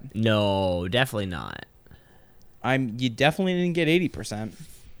 50%. No, definitely not. You definitely didn't get 80%.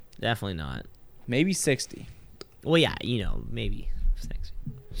 Definitely not. Maybe 60. Well, yeah, maybe.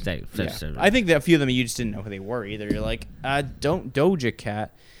 Yeah. I think that a few of them you just didn't know who they were either. You're like, don't Doja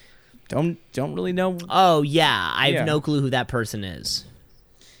Cat. Don't really know. Oh, yeah. I have Yeah. no clue who that person is.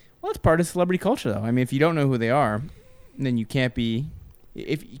 Well, it's part of celebrity culture, though. I mean, if you don't know who they are, then you can't be.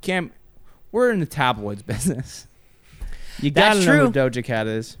 If you can't, we're in the tabloids business. You gotta That's know who true. Doja Cat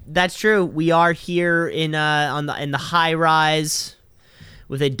is. That's true. We are here in the high rise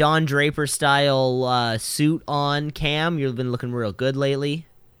with a Don Draper style suit on. Cam, you've been looking real good lately.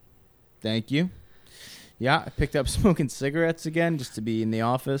 Thank you. Yeah, I picked up smoking cigarettes again just to be in the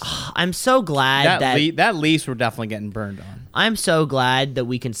office. I'm so glad that lease we're definitely getting burned on. I'm so glad that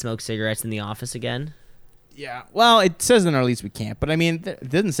we can smoke cigarettes in the office again. Yeah. Well, it says in our lease we can't, but I mean, it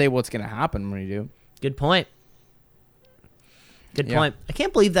doesn't say what's going to happen when you do. Good point. Good Yeah. point. I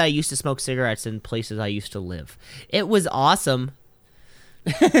can't believe that I used to smoke cigarettes in places I used to live. It was awesome,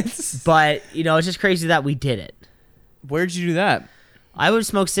 but it's just crazy that we did it. Where'd you do that? I would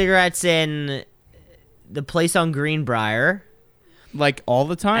smoke cigarettes in the place on Greenbrier, Like all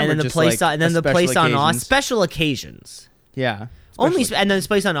the time, and then or the just place like on, and then the special place on occasions? special occasions. Yeah. Only Special- and then this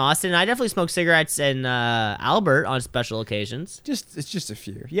place on Austin. I definitely smoke cigarettes in Albert on special occasions. it's just a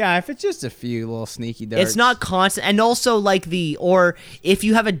few. Yeah, if it's just a few little sneaky darts. It's not constant, and also like or if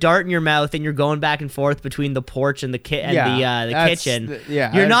you have a dart in your mouth and you're going back and forth between the porch and the the that's kitchen,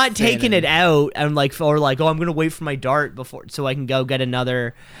 yeah, you're that's not staying taking in. it out and oh, I'm gonna wait for my dart before so I can go get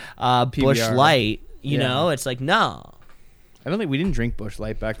another Bush PBR. Light. You Yeah. know, it's like no. I don't think we didn't drink Bush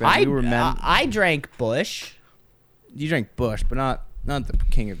Light back then. We were men. I drank Bush. You drank Bush, but not the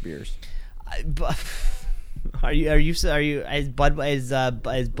king of beers. Are you is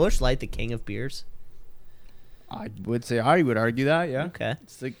Bush Light the king of beers? I would argue that. Yeah. Okay.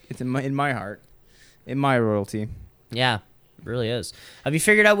 It's in my heart, in my royalty. Yeah, it really is. Have you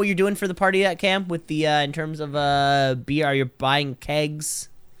figured out what you're doing for the party at camp with the in terms of beer? Are you buying kegs?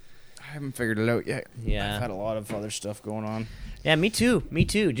 I haven't figured it out yet. Yeah. I've had a lot of other stuff going on. Yeah, me too. Me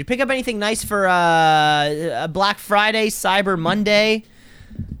too. Did you pick up anything nice for Black Friday, Cyber Monday?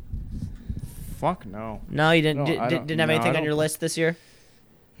 Fuck no. No, you didn't. No, I don't- Didn't have no, I anything on don't- your list this year.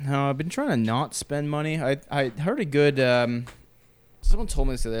 No, I've been trying to not spend money. I heard a good. Someone told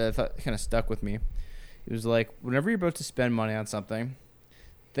me this today. I thought it kind of stuck with me. It was like, whenever you're about to spend money on something,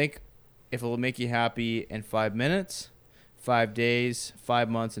 think if it will make you happy in 5 minutes, 5 days, 5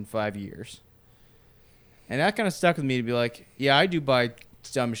 months, and 5 years. And that kind of stuck with me to be like, yeah, I do buy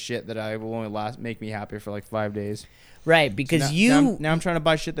dumb shit that I will only make me happy for like 5 days. Right, because now I'm trying to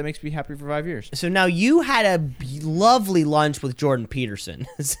buy shit that makes me happy for 5 years. So now you had a lovely lunch with Jordan Peterson.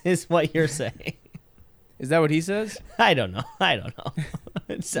 Is what you're saying? Is that what he says? I don't know.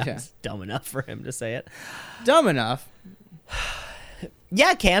 It sounds dumb enough for him to say it. Dumb enough.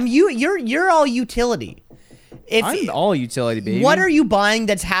 Yeah, Cam, you're all utility. I'm all utility, baby. What are you buying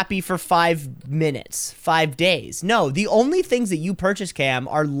that's happy for 5 minutes, 5 days? No, the only things that you purchase, Cam,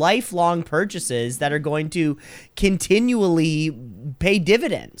 are lifelong purchases that are going to continually pay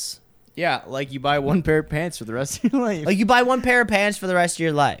dividends. Yeah, like you buy one pair of pants for the rest of your life. Like you buy one pair of pants for the rest of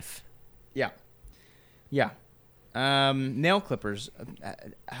your life. Yeah. Nail clippers. I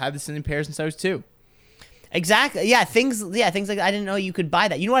had this in pairs since I was 2. Exactly. Yeah, things like I didn't know you could buy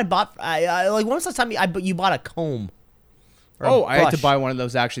that. You know what I bought? Like when was the last time you bought a comb? Or a I had to brush? buy one of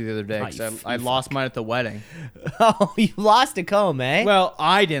those actually the other day Oh, because you I lost mine at the wedding. Oh, you lost a comb, eh? Well,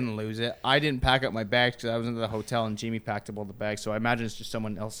 I didn't lose it. I didn't pack up my bags because I was in the hotel and Jamie packed up all the bags. So I imagine it's just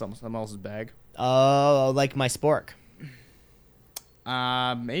someone else's bag. Oh, like my spork.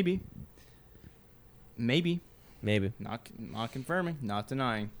 Maybe. Maybe. Not confirming. Not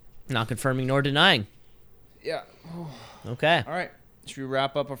denying. Not confirming nor denying. Yeah. Okay. All right. Should we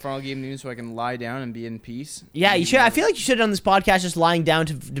wrap up our final game news so I can lie down and be in peace? Yeah, you should. I feel like you should have done this podcast just lying down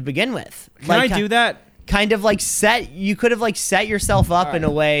to begin with. Can I do that? Kind of like you could have like set yourself up in a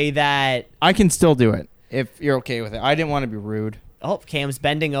way that. I can still do it if you're okay with it. I didn't want to be rude. Oh, Cam's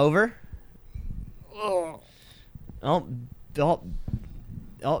bending over. Oh,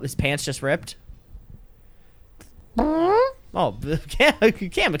 his pants just ripped. Oh,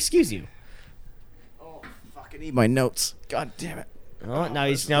 Cam, excuse you. Fucking eat my notes. God damn it. Oh, now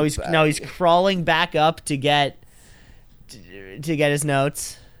he's crawling back up to get his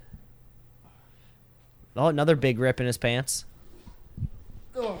notes. Oh, another big rip in his pants.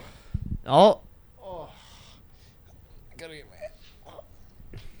 Oh. Gotta get my...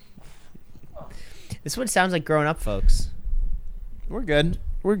 This one sounds like growing up, folks. We're good.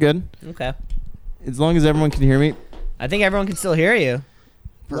 We're good. Okay. As long as everyone can hear me. I think everyone can still hear you.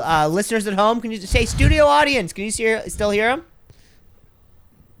 Listeners at home, can you say studio audience? Can you still hear him?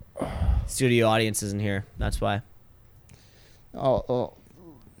 Studio audience isn't here. That's why. Oh,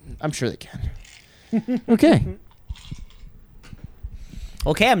 I'm sure they can. Okay.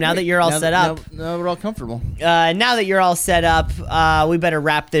 Okay, now that you're all set up. Now we're all comfortable. Now that you're all set up, we better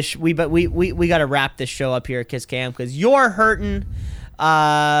wrap this. We got to wrap this show up here, Kiss Cam, because you're hurting.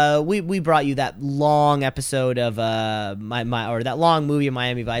 We brought you that long episode of that long movie of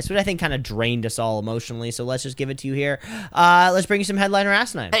Miami Vice, which I think kind of drained us all emotionally. So let's just give it to you here. Let's bring you some headline or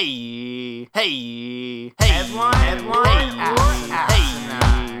asinine. Hey, headline or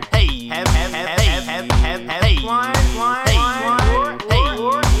asinine.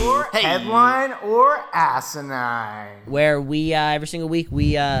 Headline or asinine. Where we every single week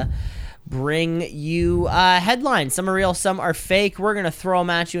we bring you headlines. Some are real, some are fake. We're gonna throw them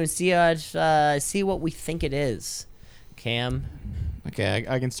at you and see what we think it is. Cam, Okay,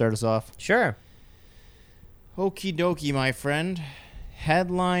 I can start us off. sure. Okie dokie, my friend.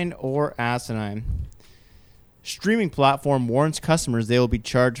 Headline or asinine. Streaming platform warns customers they will be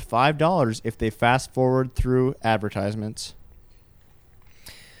charged $5 if they fast forward through advertisements.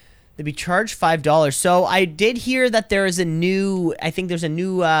 They'd be charged $5. So I did hear that there's a new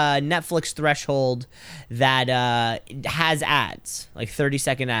Netflix threshold that has ads, like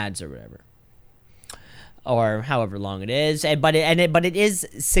 30-second ads or whatever, or however long it is. But it is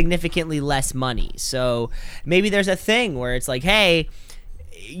significantly less money. So maybe there's a thing where it's like, hey,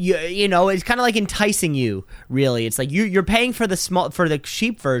 you know, it's kind of like enticing you. Really, it's like you're paying for the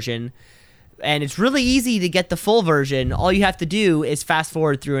cheap version. And it's really easy to get the full version. All you have to do is fast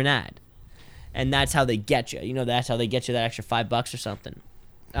forward through an ad. And that's how they get you. You know, that's how they get you that extra $5 or something.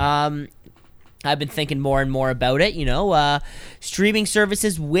 I've been thinking more and more about it, you know. Streaming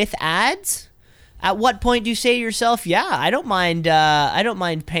services with ads. At what point do you say to yourself, yeah, I don't mind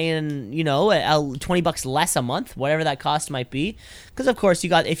paying, you know, $20 less a month, whatever that cost might be. Because of course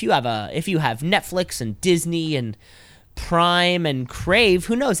if you have Netflix and Disney and Prime and Crave,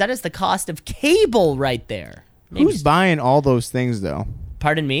 who knows? That is the cost of cable right there. Who's buying all those things, though?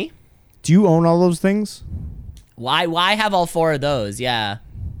 Pardon me? Do you own all those things? Why have all four of those? Yeah.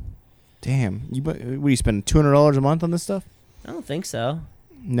 Damn. What do you spend $200 a month on this stuff? I don't think so.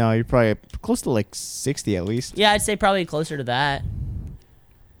 No, you're probably close to like 60 at least. Yeah, I'd say probably closer to that.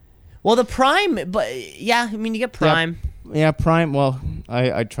 Well, the Prime, but yeah, I mean you get Prime. Yeah, Prime. Well,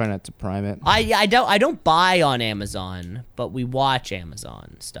 I try not to Prime it. I don't buy on Amazon, but we watch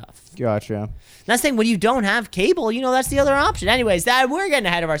Amazon stuff. Gotcha. That's the thing, when you don't have cable, you know, that's the other option. Anyways, we're getting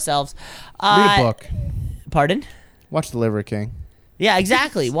ahead of ourselves. Read a book. Pardon? Watch The Liver King. Yeah,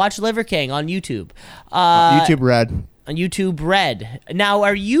 exactly. Watch Liver King on YouTube. YouTube Red. On YouTube Red. Now,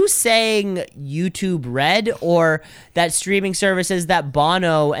 are you saying YouTube Red or that streaming services that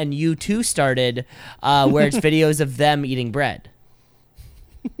Bono and U2 started, where it's videos of them eating bread?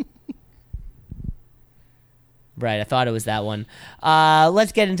 Right, I thought it was that one.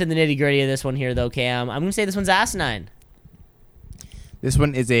 Let's get into the nitty-gritty of this one here, though, Cam. I'm going to say this one's asinine. This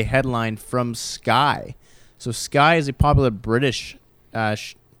one is a headline from Sky. So Sky is a popular British, I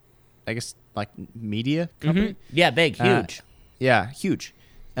guess, like media company. Mm-hmm. Yeah, big, huge. Huge.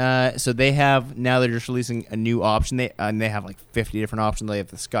 So they have, now they're just releasing a new option. They have like 50 different options. They have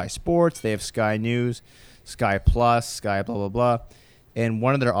the Sky Sports, they have Sky News, Sky Plus, Sky blah, blah, blah. And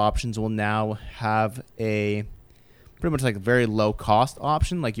one of their options will now have a pretty much like a very low cost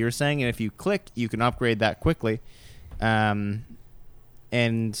option, like you were saying. And if you click, you can upgrade that quickly. And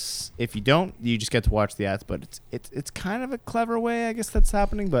if you don't, you just get to watch the ads. But it's kind of a clever way, I guess, that's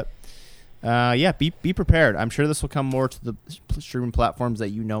happening. But be prepared. I'm sure this will come more to the streaming platforms that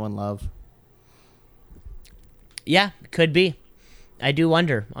you know and love. Yeah, could be. I do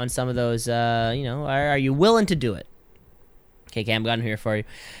wonder on some of those. Are you willing to do it? Okay, Cam, got him here for you.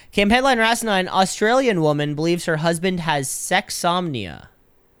 Cam, headline or asinine: Australian woman believes her husband has sexsomnia.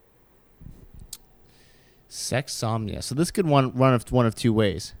 Sexsomnia. So this could run of two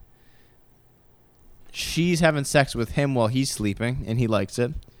ways. She's having sex with him while he's sleeping, and he likes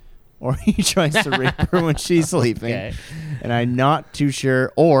it. or he tries to rape her when she's sleeping. Okay. And I'm not too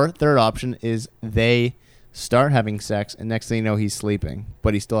sure. Or third option is they start having sex, and next thing you know, he's sleeping,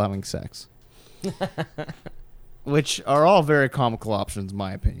 but he's still having sex. Which are all very comical options, in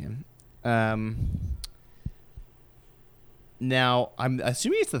my opinion. Now, I'm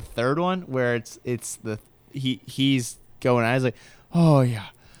assuming it's the third one where it's he's going. I was like, oh yeah,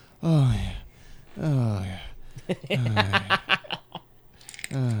 oh yeah, oh yeah.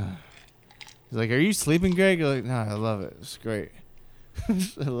 He's like, are you sleeping, Greg? You're like, no, I love it. It's great.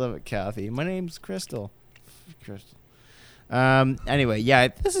 I love it, Kathy. My name's Crystal. Crystal. Anyway, yeah,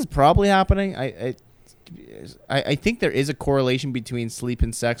 this is probably happening. I think there is a correlation between sleep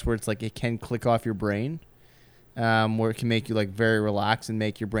and sex where it's like it can click off your brain, where it can make you like very relaxed and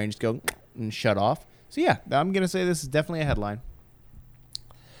make your brain just go and shut off. So yeah, I'm gonna say this is definitely a headline.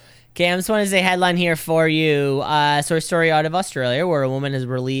 Okay, I just want to say headline here for you. So a story out of Australia where a woman has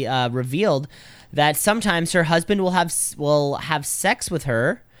really revealed that sometimes her husband will have sex with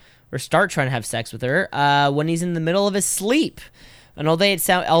her, or start trying to have sex with her when he's in the middle of his sleep. And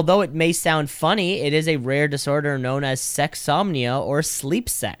although it may sound funny, it is a rare disorder known as sexsomnia or sleep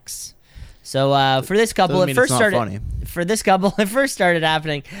sex. So for this couple, it first started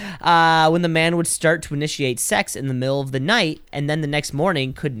happening when the man would start to initiate sex in the middle of the night, and then the next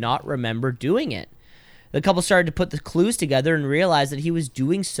morning could not remember doing it. The couple started to put the clues together and realized that he was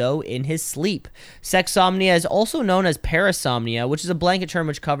doing so in his sleep. Sexsomnia is also known as parasomnia, which is a blanket term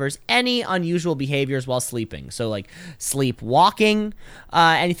which covers any unusual behaviors while sleeping. So like sleepwalking,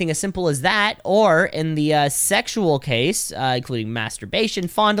 anything as simple as that, or in the sexual case, including masturbation,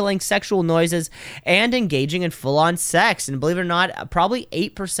 fondling, sexual noises, and engaging in full-on sex. And believe it or not, probably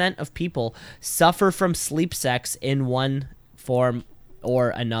 8% of people suffer from sleep sex in one form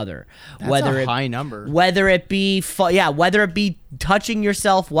or another. That's a high number. Whether it be touching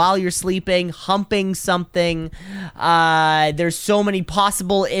yourself while you're sleeping, humping something, there's so many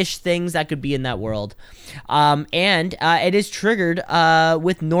possible-ish things that could be in that world. And it is triggered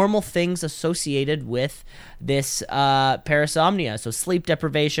with normal things associated with this parasomnia. So sleep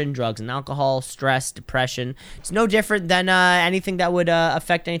deprivation, drugs and alcohol, stress, depression. It's no different than anything that would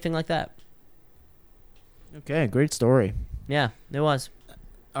affect anything like that. Okay, great story. Yeah, it was.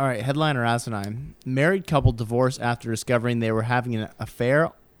 All right, headline or asinine. Married couple divorced after discovering they were having an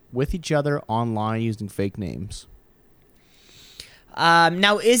affair with each other online using fake names.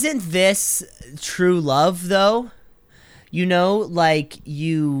 Now, isn't this true love, though? You know, like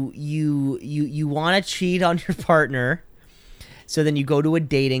you want to cheat on your partner, so then you go to a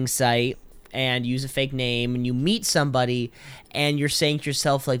dating site and use a fake name, and you meet somebody, and you're saying to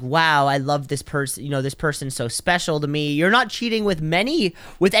yourself, like, wow, I love this person, this person's so special to me. You're not cheating with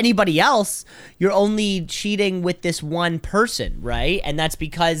anybody else. You're only cheating with this one person, right? And that's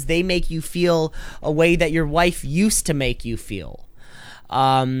because they make you feel a way that your wife used to make you feel.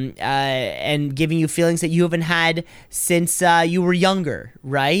 And giving you feelings that you haven't had since you were younger,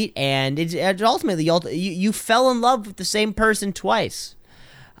 right? And it ultimately, you fell in love with the same person twice.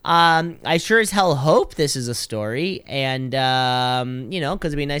 I sure as hell hope this is a story, and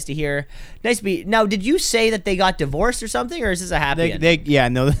because it'd be nice to hear. Now, did you say that they got divorced or something, or is this a happy ending?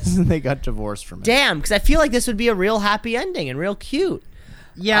 They got divorced from it. Damn, because I feel like this would be a real happy ending and real cute.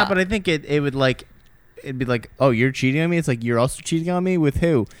 Yeah, but I think it would like, it'd be like, oh, you're cheating on me. It's like you're also cheating on me with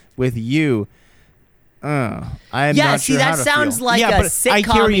who? With you. I'm not see, sure that how to sounds feel. like a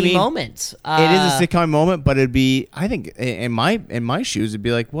sitcom moment. It is a sitcom moment, but it'd be, I think, in my shoes, it'd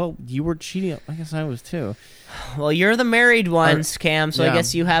be like, well, you were cheating. I guess I was too. Well, you're the married ones, Cam, so I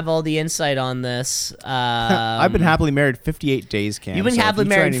guess you have all the insight on this. I've been happily married 58 days, Cam. You've been happily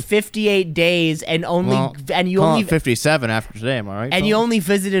married 58 days, and only 57 after today. Am I right? And you only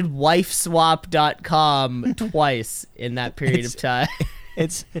visited wifeswap.com twice in that period of time.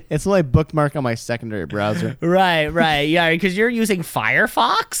 It's like a bookmark on my secondary browser. Right. Yeah, because you're using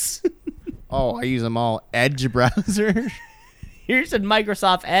Firefox? Oh, I use them all. Edge browser. Here's a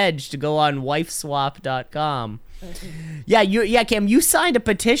Microsoft Edge to go on wifeswap.com. Yeah, Cam, you signed a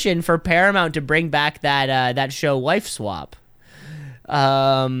petition for Paramount to bring back that show Wife Swap.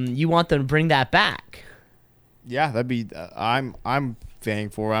 You want them to bring that back? Yeah, that'd be. I'm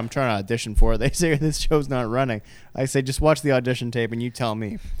paying for it. I'm trying to audition for it. They say this show's not running. I say just watch the audition tape and you tell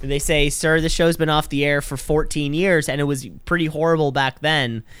me. They say, sir, the show's been off the air for 14 years and it was pretty horrible back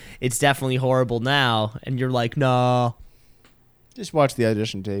then. It's definitely horrible now. And you're like, no. Just watch the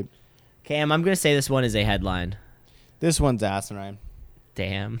audition tape. Cam, I'm going to say this one is a headline. This one's asinine.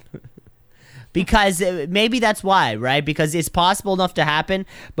 Damn. Because maybe that's why, right? Because it's possible enough to happen,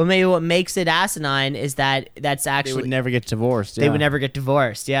 but maybe what makes it asinine is that that's actually... They would never get divorced. They would never get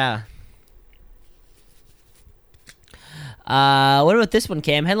divorced, yeah. What about this one,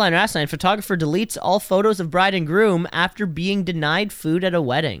 Cam? Headline or asinine: photographer deletes all photos of bride and groom after being denied food at a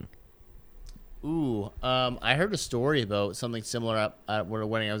wedding. Ooh, I heard a story about something similar at where a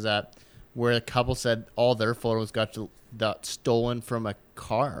wedding I was at, where the couple said all their photos got stolen from a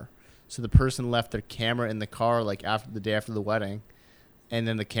car. So the person left their camera in the car like after the day after the wedding, and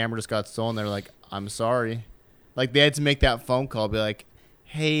then the camera just got stolen. They're like, "I'm sorry," like they had to make that phone call, be like,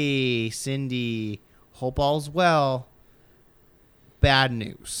 "Hey, Cindy, hope all's well. Bad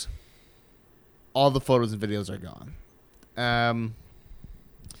news. All the photos and videos are gone."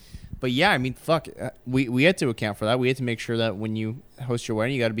 But yeah, I mean, fuck. We had to account for that. We had to make sure that when you host your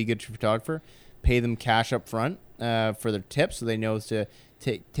wedding, you got to be a good photographer. Pay them cash up front for their tips, so they know to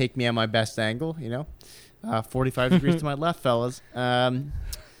take me on my best angle. 45 degrees to my left, fellas. Yeah,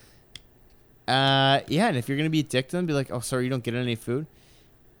 and if you're gonna be a dick to them, be like, "Oh, sorry, you don't get any food."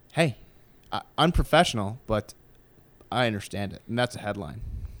 Hey, unprofessional, but I understand it, and that's a headline.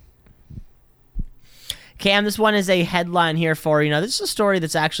 Cam, this one is a headline here for, this is a story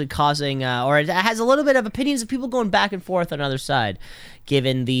that's actually causing, or it has a little bit of opinions of people going back and forth on either side,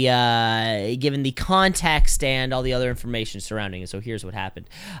 given the context and all the other information surrounding it. So here's what happened.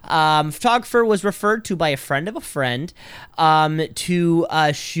 Photographer was referred to by a friend of a friend to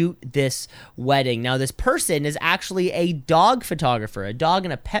shoot this wedding. Now, this person is actually a dog photographer, a dog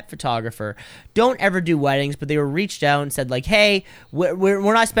and a pet photographer. Don't ever do weddings, but they were reached out and said, like, "Hey,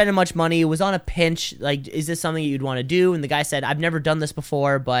 we're not spending much money. It was on a pinch. Like, is this something you'd want to do?" And the guy said, "I've never done this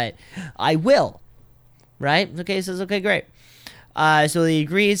before, but I will." Right? Okay, he says, "Okay, great." So he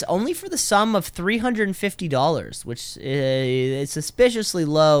agrees only for the sum of $350, which is suspiciously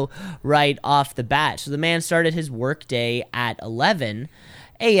low right off the bat. So the man started his work day at 11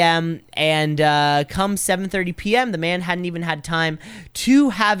 a.m. and come 7:30 p.m., the man hadn't even had time to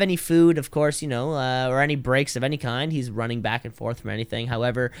have any food, of course, or any breaks of any kind. He's running back and forth from anything.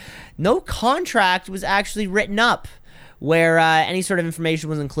 However, no contract was actually written up where any sort of information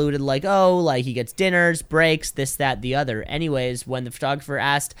was included, like he gets dinners, breaks, this, that, the other. Anyways, when the photographer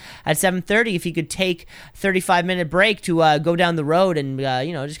asked at 7:30 if he could take a 35-minute break to go down the road and,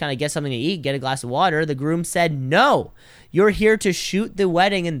 just kind of get something to eat, get a glass of water, the groom said, "No, you're here to shoot the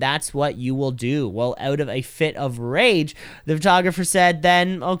wedding, and that's what you will do." Well, out of a fit of rage, the photographer said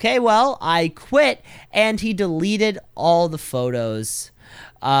then, "Okay, well, I quit," and he deleted all the photos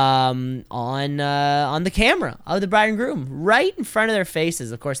on the camera of the bride and groom right in front of their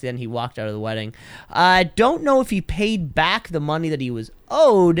faces. Of course, then he walked out of the wedding. Don't know if he paid back the money that he was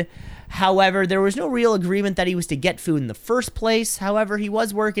owed. However, there was no real agreement that he was to get food in the first place. However, he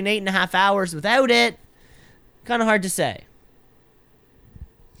was working 8.5 hours without it. Kind of hard to say.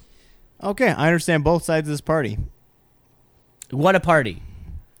 Okay, I understand both sides of this party. What a party.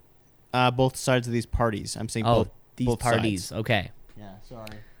 Both sides of these parties. I'm saying these both parties. Sides. Okay. Yeah,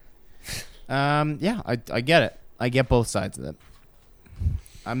 sorry. Yeah, I get it. I get both sides of it.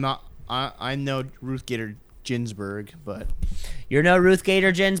 I'm no Ruth Gator Ginsburg, but you're no Ruth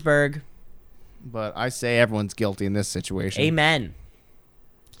Gator Ginsburg. But I say everyone's guilty in this situation. Amen.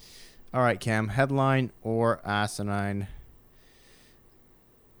 All right, Cam. Headline or asinine?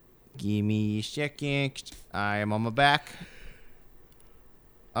 Give me a second. I am on my back.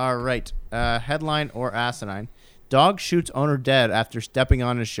 All right. Headline or asinine? Dog shoots owner dead after stepping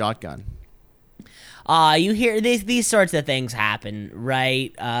on his shotgun. You hear these sorts of things happen,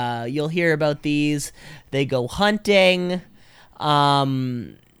 right? You'll hear about these. They go hunting.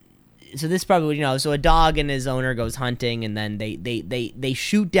 So this probably, so a dog and his owner goes hunting, and then they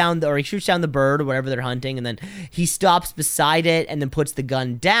shoot down he shoots down the bird or whatever they're hunting, and then he stops beside it and then puts the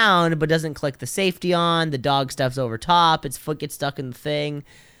gun down, but doesn't click the safety on. The dog steps over top. Its foot gets stuck in the thing.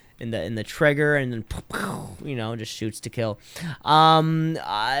 In the trigger, and then just shoots to kill.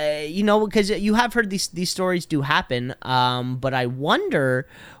 Because you have heard these stories do happen. But I wonder,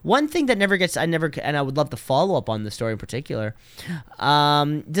 one thing that and I would love to follow up on this story in particular.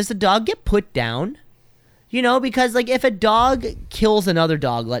 Does the dog get put down? Because if a dog kills another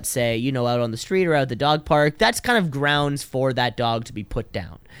dog, let's say, out on the street or out at the dog park, that's kind of grounds for that dog to be put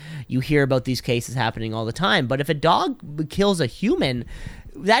down. You hear about these cases happening all the time. But if a dog kills a human,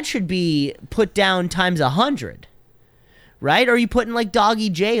 that should be put down times 100, right? Or you put in doggy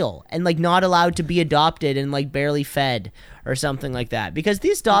jail and not allowed to be adopted and barely fed or something like that, because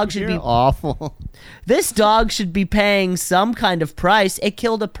these dogs should be awful. This dog should be paying some kind of price. It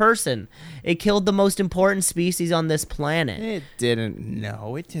killed a person. It killed the most important species on this planet. It didn't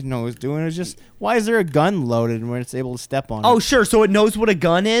know. It didn't know what it was doing. It was just, why is there a gun loaded when it's able to step on it? Oh, sure. So it knows what a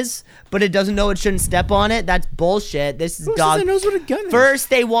gun is, but it doesn't know it shouldn't step on it? That's bullshit. This is Who dog. says it knows what a gun is? First,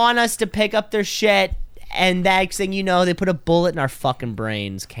 they want us to pick up their shit And next thing you know, they put a bullet in our fucking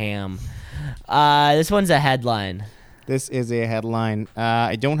brains, Cam. This one's a headline. This is a headline.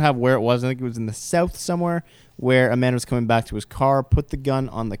 I don't have where it was. I think it was in the south somewhere, where a man was coming back to his car, put the gun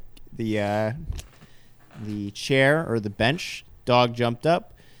on the chair or the bench. Dog jumped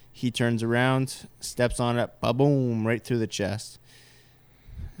up. He turns around, steps on it, boom, right through the chest.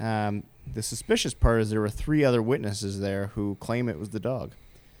 The suspicious part is there were 3 other witnesses there who claim it was the dog.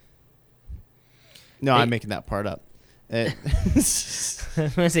 No, I'm making that part up. When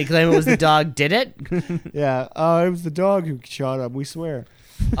they claim it was the dog, did it? Yeah, it was the dog who shot him. We swear.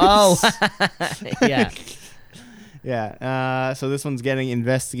 Oh, yeah. Yeah. So this one's getting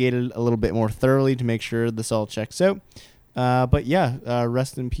investigated a little bit more thoroughly to make sure this all checks out. But yeah,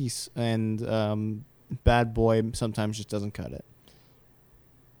 rest in peace. And bad boy sometimes just doesn't cut it.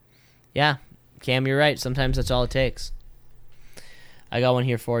 Yeah, Cam, you're right. Sometimes that's all it takes. I got one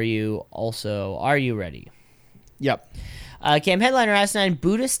here for you also. Are you ready? Yep. Cam, headliner asinine,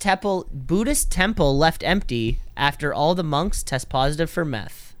 Buddhist temple left empty after all the monks test positive for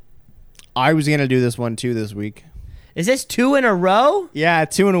meth. I was going to do this one too this week. Is this 2 in a row? Yeah,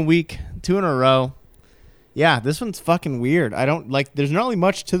 2 in a week. 2 in a row. Yeah, this one's fucking weird. I don't like, there's not really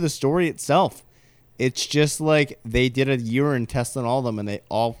much to the story itself. It's just like they did a urine test on all of them and they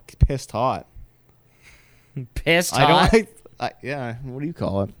all pissed hot. Pissed hot? I don't like, yeah, what do you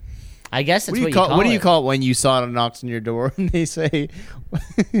call it? I guess that's what you call call it. What do you call it when you saw it knocks on your door and they say,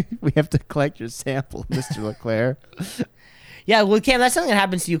 we have to collect your sample, Mr. LeClaire? Yeah, well, Cam, that's something that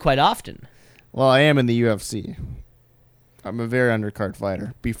happens to you quite often. Well, I am in the UFC. I'm a very undercard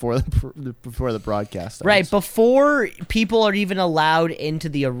fighter before the broadcast starts. Right, before people are even allowed into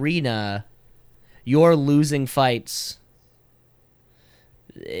the arena, you're losing fights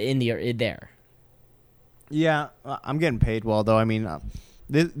there. Yeah, I'm getting paid well, though. I mean,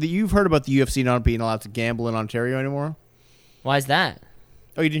 you've heard about the UFC not being allowed to gamble in Ontario anymore? Why is that?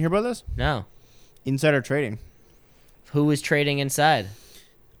 Oh, you didn't hear about this? No. Insider trading. Who was trading inside?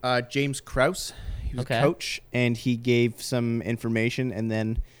 James Krause. He was Okay. a coach, and he gave some information, and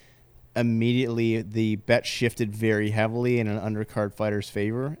then immediately the bet shifted very heavily in an undercard fighter's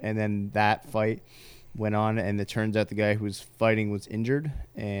favor, and then that fight went on, and it turns out the guy who was fighting was injured,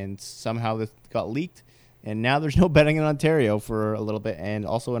 and somehow this got leaked, and now there's no betting in Ontario for a little bit, and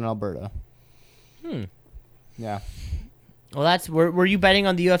also in Alberta. Yeah. Well, that's were you betting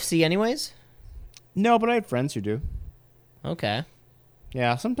on the UFC anyways? No, but I have friends who do. Okay.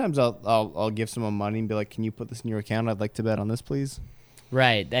 Yeah, sometimes I'll give someone money and be like, "Can you put this in your account? I'd like to bet on this, please."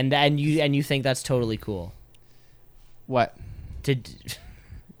 Right, and you think that's totally cool What? to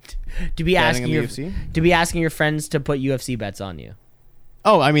be Betting asking on the your UFC? to be asking your friends to put UFC bets on you.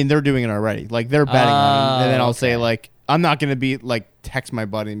 Oh, I mean, they're doing it already. Like, they're betting on it. And then I'll say, okay. like, I'm not going to be, like, text my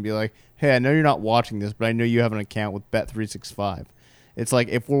buddy and be like, hey, I know you're not watching this, but I know you have an account with Bet365. It's like,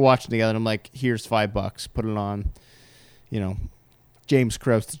 if we're watching together, I'm like, here's $5. Put it on, James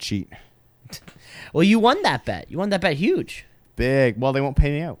Krause to cheat. Well, you won that bet. You won that bet huge. Big. Well, they won't pay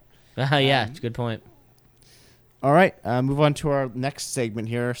me out. Yeah, it's a good point. All right. Move on to our next segment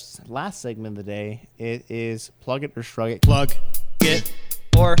here. Last segment of the day. It is Plug It or Shrug It. Plug it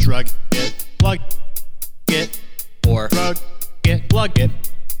Or shrug it. Plug it or shrug it. Plug it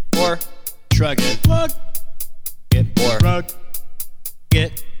or shrug it. Plug it Or. shrug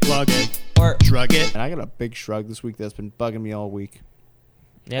it. Plug it or shrug it. And I got a big shrug this week that's been bugging me all week.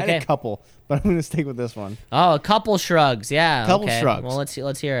 I had okay. a couple, but I'm going to stick with this one. Oh, a couple shrugs. Yeah. Couple okay. shrugs. Well,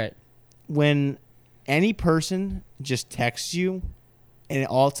 let's hear it. When any person just texts you and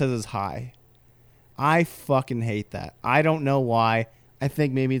all it says is hi, I fucking hate that. I don't know why. I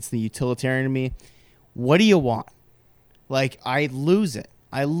think maybe it's the utilitarian in me. What do you want? Like, I lose it.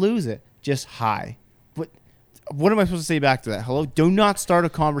 Just hi. What am I supposed to say back to that? Hello? Do not start a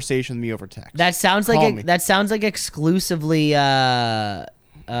conversation with me over text. That sounds Call like me. that sounds like exclusively spam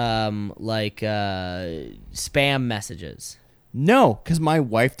messages. No, because my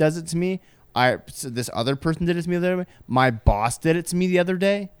wife does it to me. So this other person did it to me the other day. My boss did it to me the other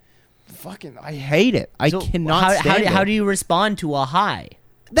day. Fucking, I hate it. I So cannot stand it. How do you respond to a hi?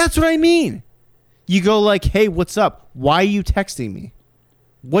 That's what I mean. You go like, hey, what's up? Why are you texting me?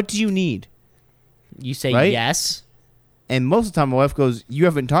 What do you need? You say Right? yes. And most of the time, my wife goes, you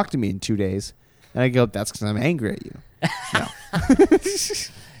haven't talked to me in 2 days. And I go, that's because I'm angry at you.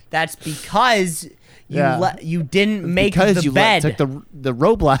 That's because Yeah. you didn't make because the you bed. took the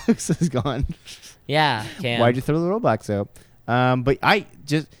Roblox is gone. Yeah, Cam. Why'd you throw the Roblox out? But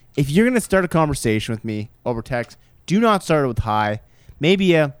if you're going to start a conversation with me over text, do not start it with hi.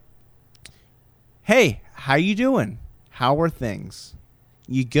 Maybe hey, how you doing? How are things?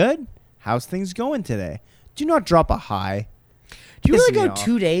 You good? How's things going today? Do not drop a hi. Do you Piss really me go off.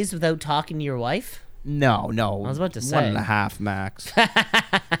 2 days without talking to your wife? No. I was about to say. 1.5 max.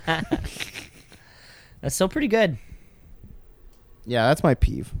 That's still pretty good. Yeah, that's my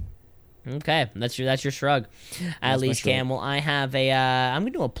peeve. Okay, that's your shrug. At That's my least, shrug. Cam. Well, I have I'm gonna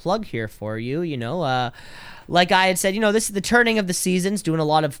do a plug here for you. You know, like I had said, this is the turning of the seasons. Doing a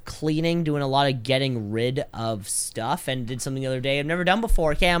lot of cleaning, doing a lot of getting rid of stuff, and did something the other day I've never done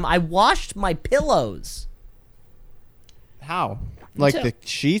before. Cam, I washed my pillows. How? Like too. the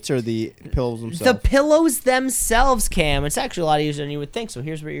sheets or the pillows The themselves? pillows themselves, Cam. It's actually a lot easier than you would think. So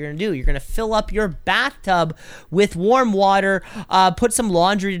here's what you're going to do. You're going to fill up your bathtub with warm water, put some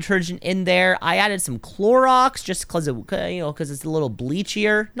laundry detergent in there. I added some Clorox just because it's a little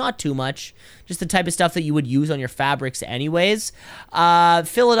bleachier. Not too much. Just the type of stuff that you would use on your fabrics anyways.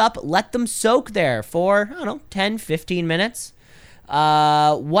 Fill it up. Let them soak there for, 10, 15 minutes.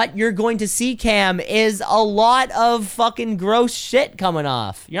 What you're going to see, Cam, is a lot of fucking gross shit coming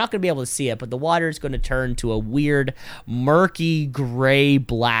off. You're not going to be able to see it, but the water is going to turn to a weird, murky, gray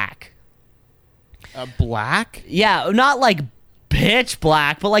black. Black? Yeah, not like pitch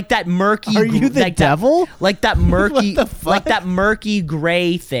black, but like that murky. Are you the like devil? Like that murky, What the fuck? like that murky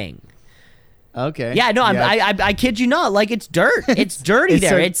gray thing. Okay. Yeah, no, I kid you not. Like it's dirt. It's dirty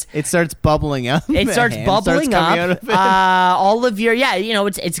there. It starts bubbling up. It starts Hand bubbling coming out up. of it. All of your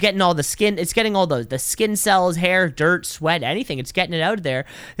it's getting all the skin. It's getting all the skin cells, hair, dirt, sweat, anything. It's getting it out of there.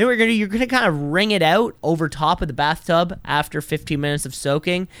 Then you're gonna kind of wring it out over top of the bathtub after 15 minutes of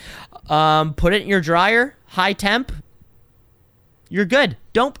soaking. Put it in your dryer, high temp. You're good.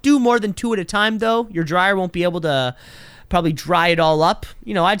 Don't do more than 2 at a time though. Your dryer won't be able to probably dry it all up.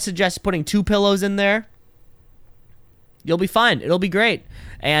 I'd suggest putting 2 pillows in there. You'll be fine. It'll be great.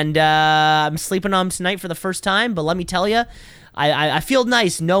 And I'm sleeping on them tonight for the first time, but let me tell you, I feel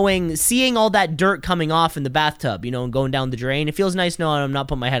nice seeing all that dirt coming off in the bathtub, and going down the drain. It feels nice knowing I'm not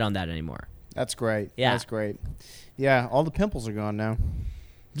putting my head on that anymore. That's great. Yeah. That's great. Yeah, all the pimples are gone now.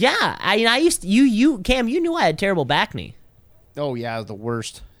 Yeah, I used to, Cam, you knew I had terrible back knee. Oh, yeah, it was the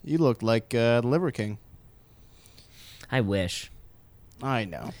worst. You looked like the Liver King. I wish. I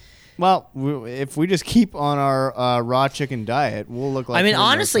know. Well, if we just keep on our raw chicken diet, we'll look like. I mean, him next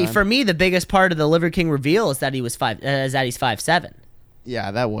honestly, time. for me, the biggest part of the Liver King reveal is that he's 5'7".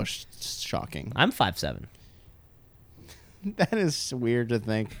 Yeah, that was shocking. I'm 5'7". That is weird to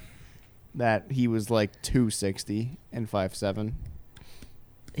think that he was like 260 and 5'7".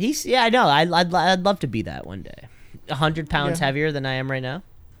 I know. I'd love to be that one day. 100 pounds Yeah. heavier than I am right now.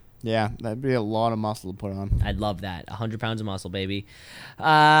 Yeah, that'd be a lot of muscle to put on. I'd love that. 100 pounds of muscle, baby.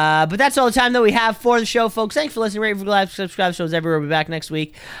 But that's all the time that we have for the show, folks. Thanks for listening. Rate, subscribe, shows everywhere. We'll be back next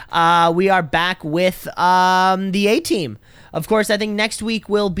week. We are back with the A-Team. Of course, I think next week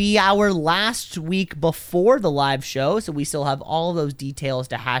will be our last week before the live show, so we still have all of those details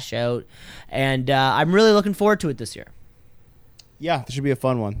to hash out. And I'm really looking forward to it this year. Yeah, this should be a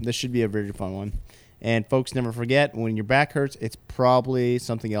fun one. This should be a very fun one. And folks, never forget, when your back hurts, it's probably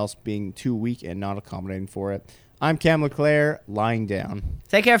something else being too weak and not accommodating for it. I'm Cam LeClaire, lying down.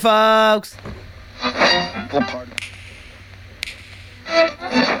 Take care, folks.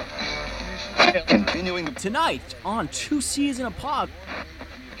 Continuing tonight on 2 C's in a Pod.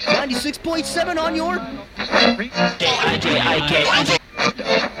 96.7 on your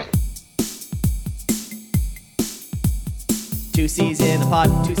Two C's in a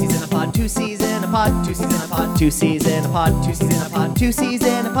pod, 2 C's in a pod, 2 C's in a pod, 2 C's in a pod, 2 C's in a pod, 2 C's in a pod, 2 C's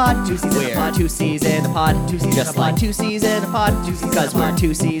in a pod, 2 C's in a pod, 2 C's in a pod, 2 C's just like 2 C's in a pod, because we're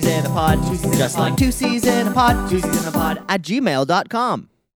 2 C's in a pod, just like 2 C's in a pod, 2 C's in a pod at gmail.com.